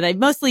that I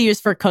mostly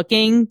use for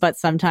cooking, but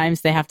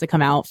sometimes they have to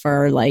come out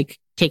for like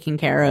taking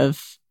care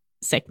of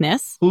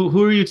sickness.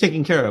 Who are you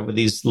taking care of with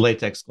these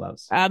latex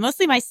gloves?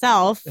 Mostly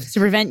myself to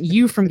prevent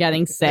you from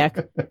getting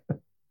sick.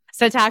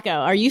 So Taco,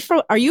 are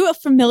you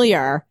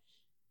familiar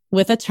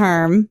with a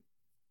term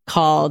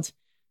called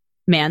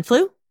man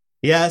flu?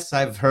 Yes,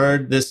 I've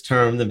heard this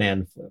term, the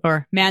man flu.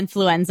 Or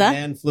manfluenza?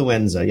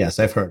 Manfluenza. Yes,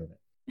 I've heard of it.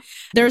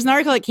 There's an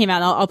article that came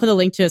out, I'll put a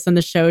link to this in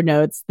the show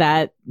notes,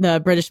 that the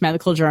British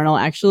Medical Journal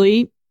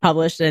actually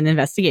published an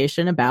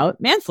investigation about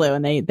man flu,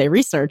 and they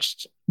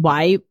researched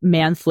why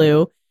man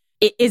flu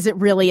is it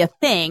really a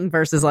thing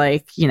versus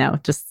like,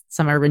 just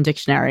some Urban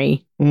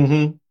Dictionary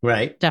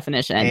right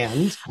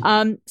definition.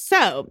 And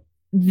so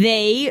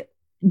they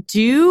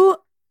do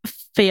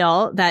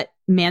feel that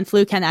man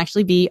flu can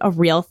actually be a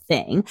real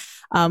thing.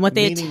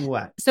 Meaning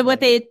what? So what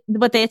they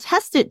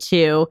attest it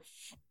to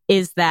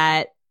is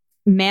that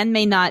man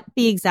may not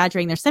be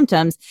exaggerating their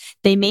symptoms.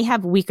 They may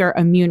have weaker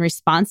immune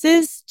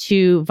responses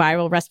to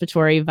viral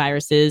respiratory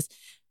viruses,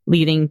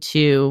 leading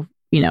to,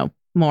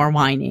 more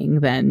whining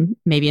than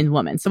maybe in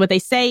women. So what they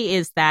say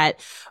is that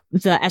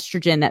the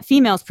estrogen that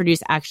females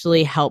produce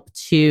actually help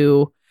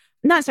to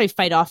not necessarily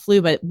fight off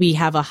flu, but we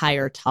have a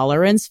higher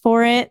tolerance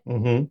for it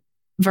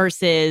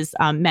versus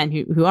men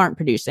who aren't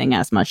producing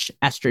as much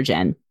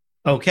estrogen.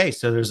 Okay,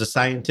 so there's a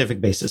scientific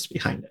basis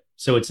behind it.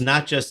 So it's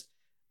not just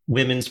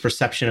women's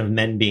perception of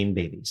men being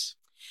babies.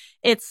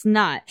 It's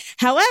not.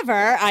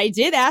 However, I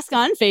did ask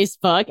on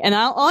Facebook, and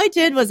all I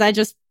did was I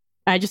just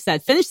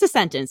said, finish the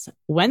sentence,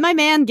 when my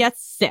man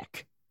gets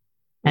sick,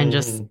 and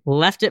just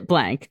left it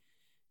blank.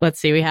 Let's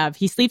see,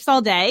 he sleeps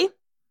all day,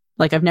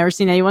 like I've never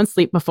seen anyone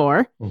sleep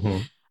before.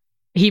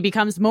 He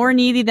becomes more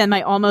needy than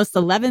my almost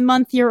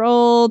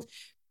 11-month-old.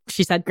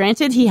 She said,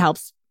 granted, he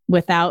helps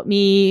without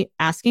me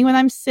asking when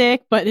I'm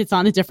sick, but it's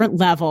on a different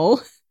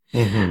level.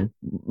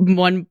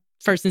 One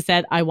person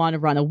said, I want to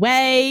run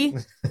away.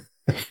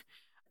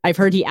 I've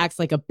heard he acts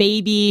like a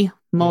baby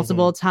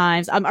multiple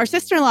times. Our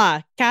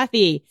sister-in-law,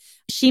 Kathy,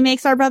 she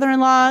makes our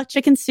brother-in-law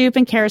chicken soup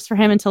and cares for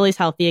him until he's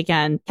healthy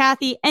again.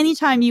 Kathy,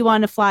 anytime you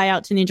want to fly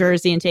out to New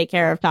Jersey and take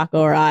care of Taco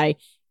or I,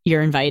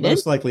 you're invited.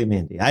 Most likely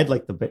Mandy. I'd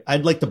like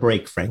the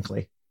break,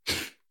 frankly.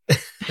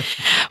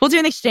 We'll do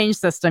an exchange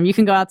system. You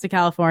can go out to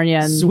California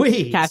and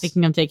Sweet. Kathy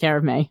can come take care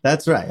of me.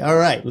 That's right. All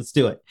right, let's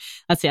do it.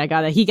 Let's see.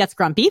 He gets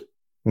grumpy.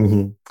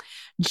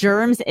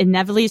 Germs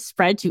inevitably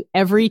spread to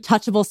every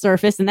touchable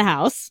surface in the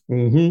house.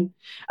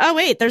 Oh,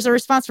 wait, there's a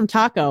response from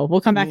Taco.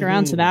 We'll come back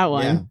around to that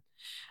one.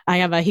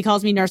 Yeah. He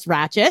calls me Nurse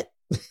Ratchet,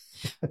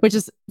 which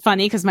is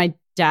funny because my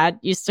dad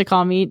used to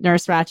call me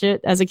Nurse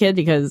Ratchet as a kid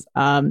because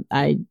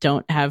I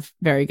don't have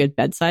very good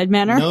bedside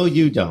manner. No,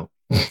 you don't.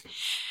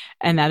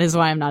 And that is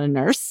why I'm not a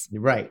nurse.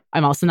 You're right.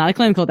 I'm also not a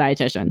clinical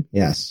dietitian.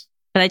 Yes.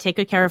 But I take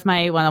good care of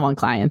my one-on-one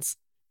clients.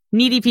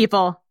 Needy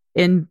people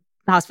in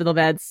hospital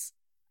beds,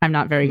 I'm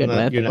not very good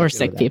with, or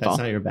sick people. That's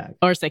not your bag.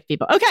 Or sick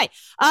people. Okay.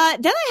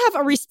 Then I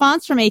have a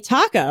response from a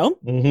Taco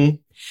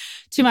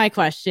to my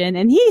question.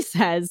 And he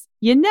says,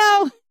 in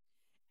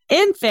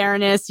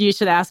fairness, you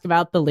should ask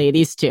about the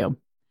ladies too.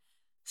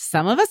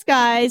 Some of us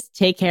guys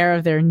take care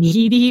of their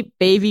needy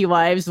baby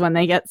wives when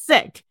they get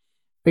sick.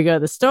 We go to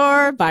the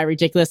store, buy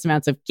ridiculous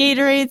amounts of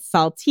Gatorade,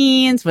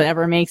 saltines,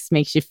 whatever makes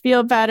you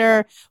feel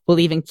better. We'll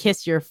even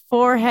kiss your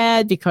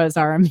forehead because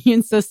our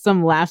immune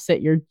system laughs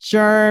at your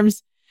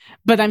germs.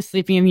 But I'm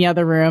sleeping in the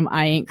other room.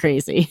 I ain't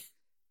crazy.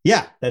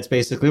 Yeah, that's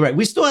basically right.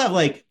 We still have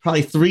like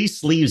probably 3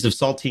 sleeves of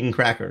saltine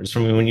crackers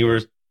from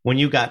when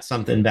you got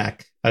something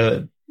back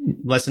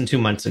less than 2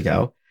 months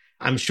ago.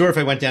 I'm sure if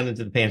I went down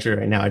into the pantry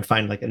right now, I'd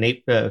find like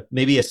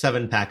maybe a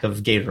 7-pack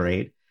of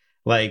Gatorade,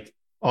 like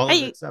all of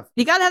that stuff.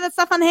 You got to have that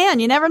stuff on hand.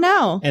 You never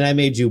know. And I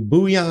made you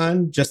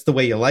bouillon just the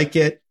way you like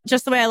it.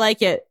 Just the way I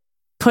like it.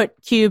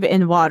 Put cube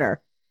in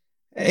water.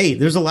 Hey,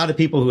 there's a lot of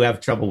people who have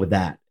trouble with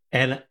that.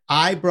 And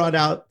I brought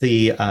out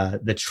the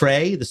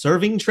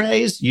serving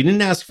trays. You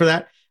didn't ask for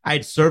that. I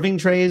had serving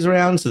trays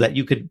around so that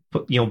you could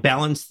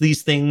balance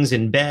these things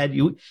in bed.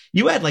 You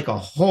had like a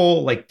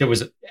whole, like there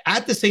was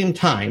at the same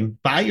time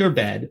by your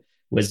bed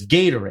was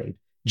Gatorade,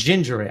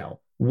 ginger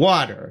ale,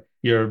 water,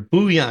 your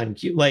bouillon.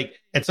 Like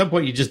at some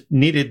point you just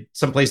needed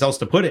someplace else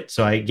to put it.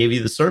 So I gave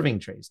you the serving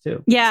trays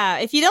too. Yeah.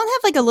 If you don't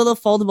have like a little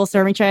foldable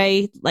serving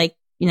tray, like,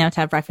 to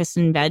have breakfast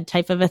in bed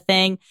type of a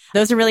thing,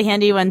 those are really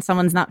handy when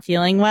someone's not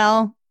feeling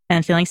well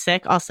and feeling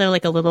sick. Also,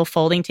 like a little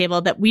folding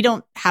table that we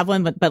don't have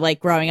one, but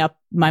like growing up,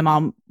 my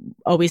mom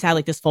always had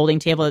like this folding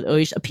table that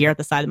always appear at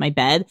the side of my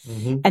bed.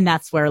 And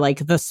that's where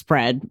like the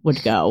spread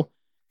would go.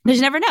 Because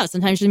you never know.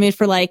 Sometimes you're made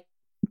for like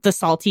the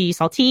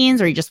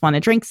saltines, or you just want to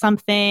drink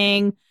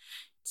something.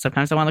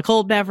 Sometimes I want a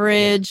cold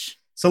beverage.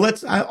 So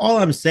all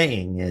I'm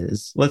saying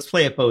is let's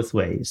play it both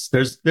ways.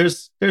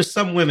 There's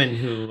some women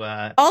who,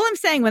 all I'm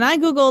saying, when I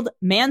Googled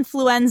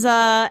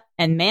manfluenza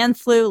and man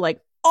flu, like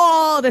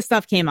all this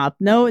stuff came up.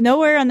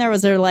 Nowhere on there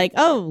was there like,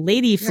 oh,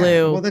 lady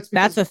flu. Well,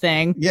 that's a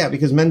thing. Yeah,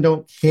 because men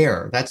don't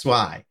care. That's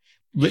why.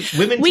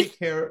 Women take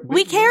care.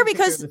 We care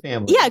because of the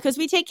family. Yeah, because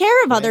we take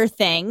care of other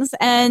things,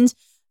 and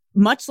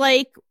much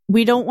like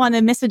we don't want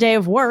to miss a day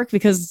of work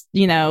because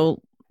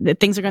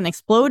things are going to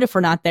explode if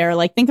we're not there.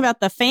 Like, think about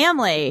the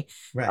family.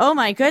 Right. Oh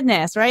my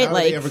goodness, right? How are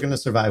they ever going to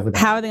survive without?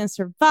 How are they going to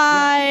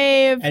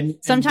survive? Right. And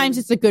sometimes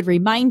it's a good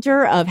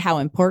reminder of how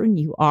important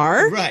you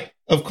are. Right.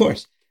 Of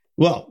course.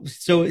 Well,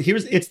 so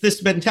it's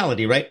this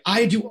mentality, right?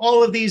 I do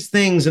all of these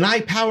things and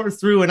I power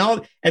through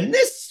and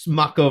this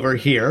smuck over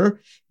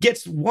here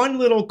gets one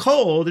little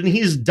cold and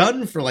he's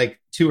done for like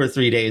 2 or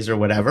 3 days or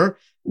whatever.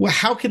 Well,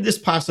 how could this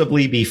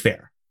possibly be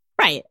fair?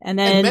 Right. And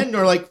then men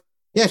are like,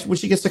 yeah, when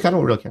she gets sick, I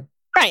don't really care.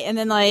 Right. And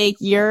then like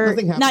you're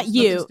not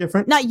you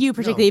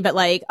particularly, but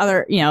like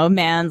other, a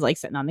man's like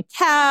sitting on the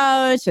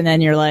couch and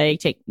then you're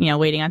like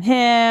waiting on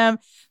him.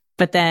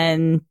 But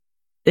then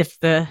if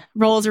the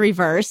roles are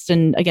reversed,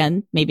 and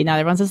again, maybe not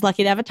everyone's as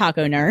lucky to have a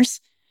taco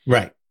nurse.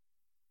 Right.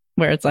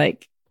 Where it's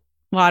like,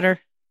 water.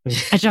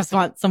 I just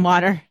want some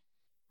water.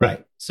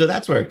 Right. So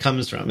that's where it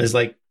comes from, is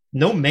like,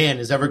 no man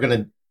is ever going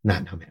to,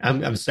 not no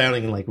man. I'm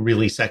sounding like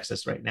really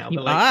sexist right now.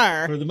 You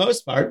are. For the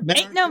most part, men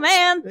ain't no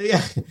man.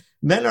 Yeah.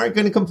 Men aren't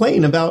going to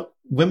complain about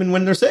women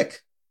when they're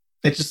sick.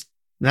 It's just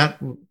not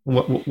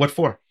what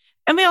for.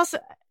 And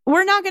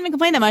we're not going to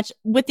complain that much,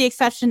 with the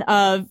exception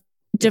of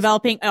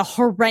developing a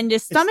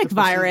horrendous stomach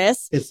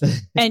virus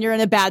and you're in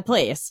a bad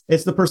place.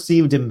 It's the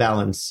perceived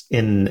imbalance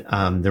in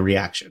the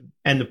reaction,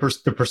 and the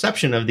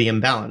perception of the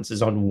imbalance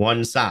is on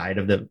one side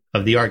of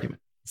the argument.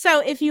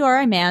 So if you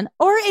are a man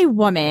or a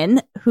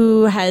woman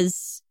who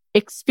has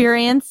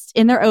experienced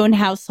in their own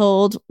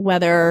household,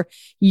 whether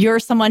you're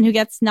someone who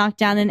gets knocked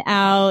down and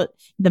out,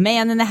 the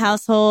man in the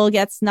household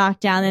gets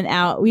knocked down and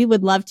out, we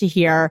would love to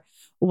hear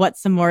what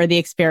some more of the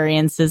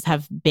experiences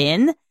have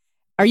been.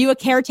 Are you a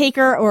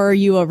caretaker, or are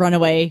you a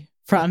runaway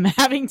from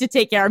having to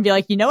take care and be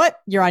like, you know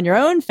what? You're on your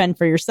own, fend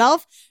for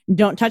yourself.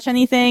 Don't touch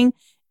anything.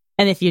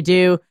 And if you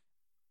do,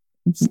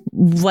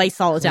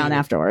 Lysol it down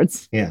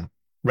afterwards. Yeah.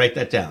 Write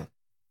that down.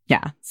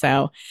 Yeah.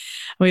 So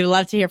we'd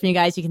love to hear from you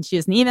guys. You can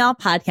choose an email,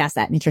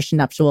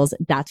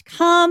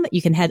 podcast@nutritionnuptials.com.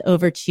 You can head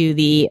over to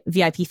the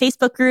VIP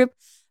Facebook group,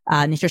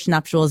 Nutrition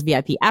Nuptials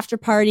VIP After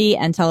Party,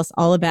 and tell us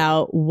all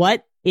about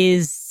what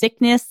is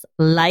sickness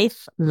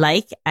life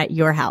like at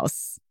your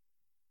house.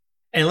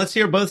 And let's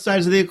hear both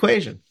sides of the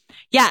equation.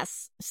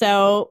 Yes.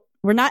 So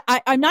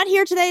I'm not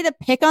here today to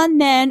pick on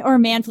men or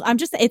man.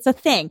 It's a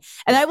thing.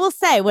 And I will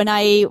say, when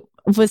I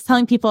was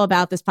telling people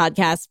about this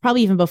podcast,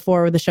 probably even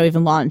before the show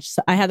even launched,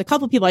 I had a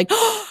couple of people like,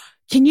 oh,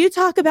 can you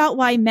talk about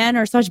why men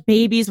are such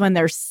babies when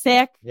they're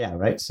sick? Yeah,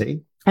 right.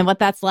 See? And what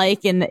that's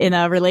like in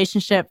a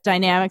relationship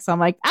dynamic. So I'm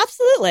like,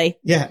 absolutely.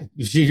 Yeah.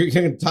 You're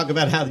going to talk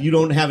about how you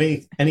don't have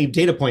any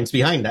data points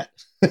behind that.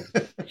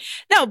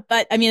 No,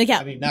 but I mean,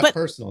 again, not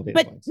personal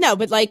data points. No,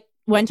 but like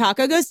when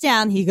Taco goes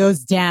down, he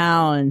goes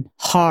down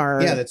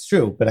hard. Yeah, that's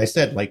true. But I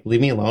said, like,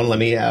 leave me alone. Let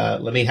me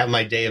have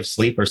my day of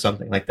sleep or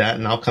something like that,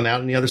 and I'll come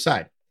out on the other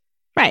side.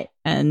 Right.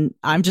 And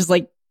I'm just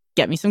like,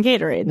 get me some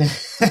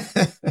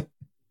Gatorade.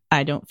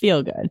 I don't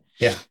feel good.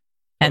 Yeah.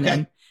 And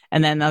then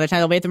the other time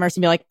I'll be at the mercy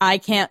and be like, I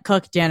can't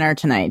cook dinner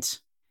tonight.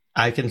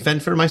 I can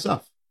fend for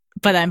myself.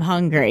 But I'm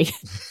hungry.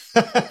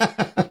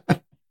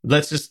 I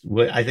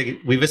think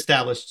we've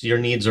established your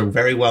needs are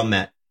very well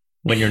met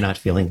when you're not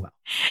feeling well.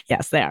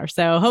 Yes, they are.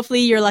 So hopefully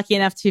you're lucky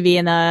enough to be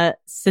in a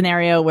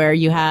scenario where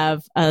you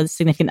have a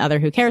significant other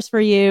who cares for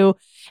you.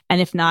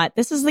 And if not,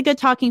 this is a good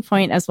talking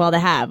point as well to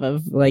have,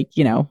 of like,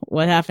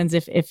 what happens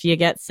if you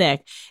get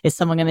sick? Is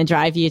someone going to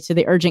drive you to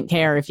the urgent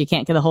care if you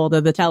can't get a hold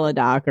of the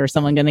teledoc, or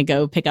someone going to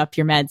go pick up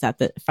your meds that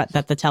the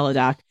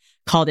teledoc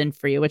called in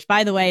for you? Which,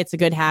 by the way, it's a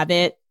good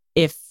habit,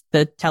 if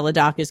the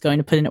teledoc is going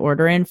to put an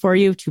order in for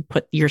you, to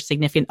put your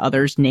significant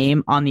other's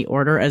name on the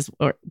order,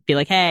 or be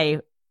like,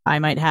 hey, I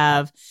might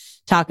have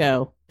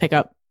Taco pick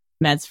up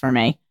meds for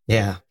me.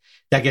 Yeah.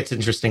 That gets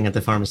interesting at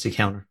the pharmacy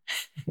counter.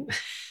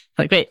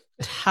 Like, wait,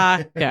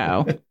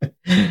 Taco.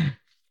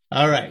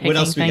 All right. What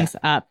else we got?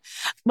 Up.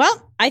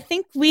 Well, I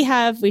think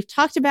we've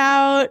talked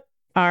about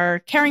our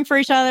caring for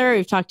each other.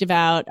 We've talked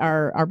about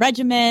our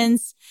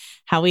regimens,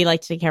 how we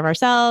like to take care of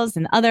ourselves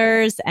and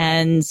others.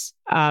 And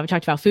we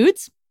talked about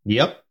foods.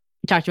 Yep.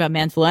 We talked about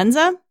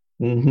manfluenza.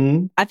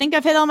 Mm-hmm. I think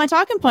I've hit all my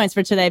talking points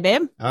for today,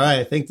 babe. All right.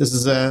 I think this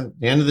is the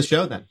end of the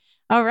show then.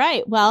 All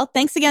right. Well,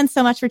 thanks again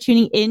so much for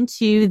tuning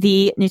into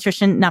the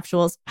Nutrition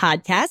Nuptials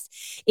podcast.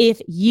 If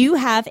you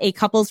have a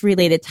couples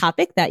related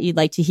topic that you'd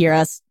like to hear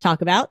us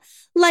talk about,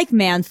 like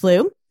man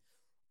flu,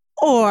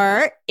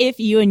 or if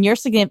you and your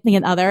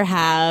significant other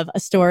have a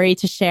story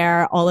to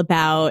share all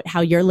about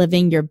how you're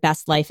living your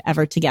best life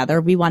ever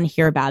together, we want to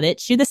hear about it.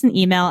 Shoot us an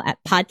email at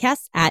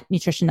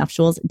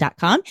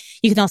podcast@nutritionnuptials.com.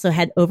 You can also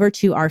head over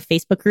to our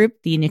Facebook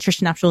group, the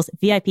Nutrition Nuptials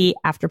VIP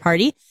After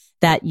Party,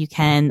 that you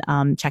can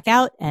check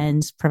out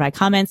and provide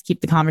comments,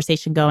 keep the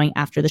conversation going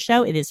after the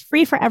show. It is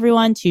free for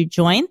everyone to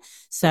join.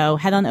 So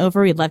head on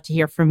over. We'd love to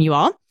hear from you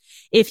all.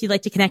 If you'd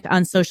like to connect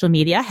on social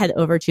media, head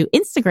over to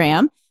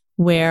Instagram,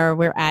 where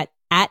we're at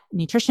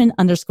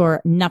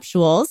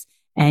nutrition_nuptials.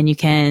 And you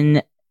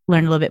can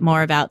learn a little bit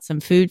more about some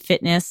food,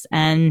 fitness,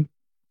 and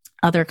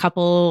other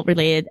couple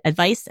related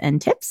advice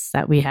and tips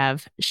that we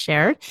have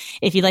shared.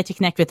 If you'd like to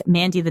connect with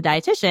Mandy, the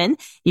dietitian,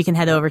 you can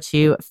head over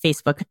to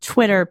Facebook,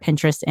 Twitter,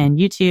 Pinterest, and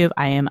YouTube.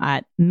 I am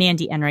at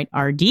Mandy Enright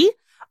RD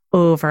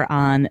over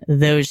on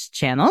those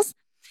channels.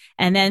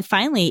 And then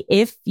finally,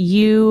 if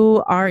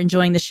you are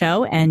enjoying the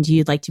show and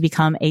you'd like to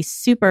become a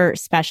super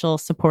special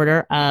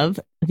supporter of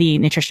the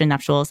Nutrition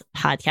Nuptials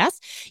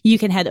podcast, you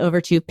can head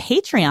over to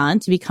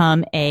Patreon to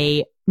become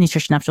a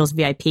Nutrition Nuptials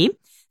VIP.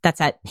 That's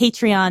at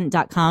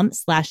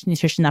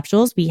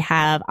patreon.com/nutritionnuptials. We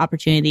have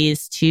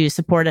opportunities to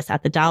support us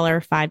at the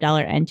 $1,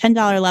 $5, and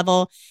 $10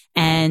 level.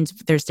 And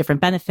there's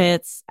different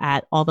benefits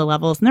at all the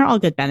levels, and they're all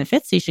good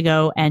benefits. So you should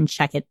go and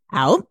check it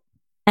out.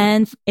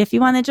 And if you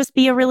want to just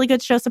be a really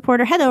good show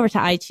supporter, head over to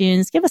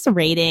iTunes, give us a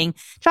rating,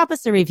 drop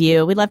us a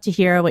review. We'd love to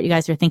hear what you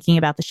guys are thinking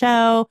about the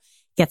show,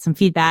 get some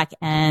feedback.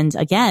 And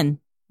again,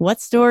 what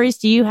stories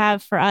do you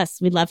have for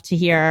us? We'd love to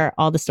hear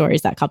all the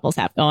stories that couples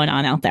have going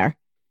on out there.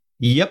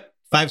 Yep.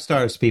 5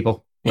 stars,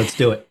 people. Let's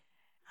do it.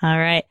 All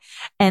right.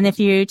 And if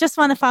you just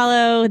want to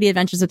follow the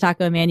Adventures of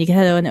Taco and Mandy, you can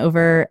head on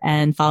over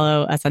and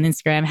follow us on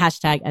Instagram,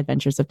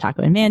 #Adventures of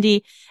Taco and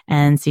Mandy,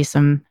 and see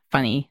some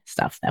funny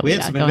stuff that we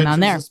got going on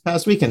there. This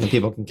past weekend that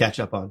people can catch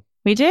up on.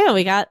 We do.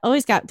 We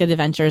always got good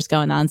adventures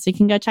going on, so you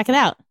can go check it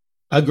out.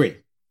 Agree.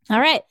 All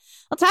right.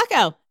 Well,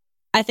 Taco,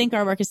 I think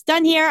our work is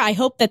done here. I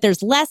hope that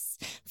there's less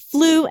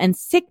flu and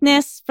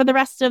sickness for the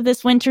rest of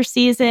this winter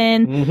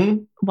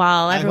season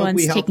while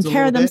everyone's taking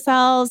care of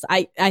themselves.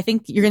 I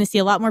think you're going to see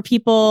a lot more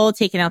people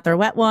taking out their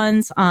wet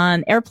ones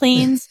on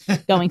airplanes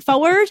going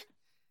forward.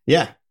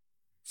 Yeah,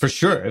 for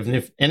sure.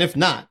 And if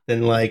not,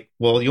 then you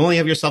only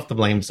have yourself to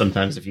blame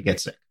sometimes if you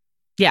get sick.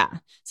 Yeah.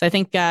 So I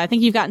think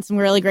you've gotten some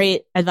really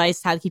great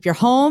advice how to keep your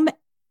home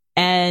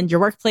and your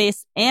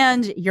workplace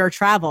and your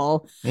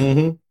travel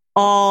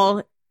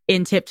all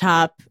in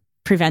tip-top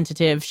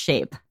preventative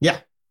shape. Yeah.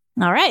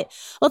 All right.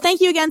 Well, thank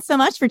you again so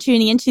much for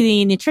tuning into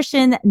the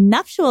Nutrition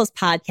Nuptials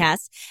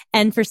podcast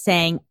and for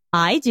saying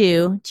I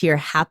do to your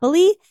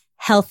happily,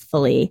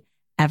 healthfully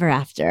ever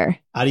after.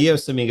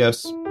 Adios,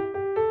 amigos.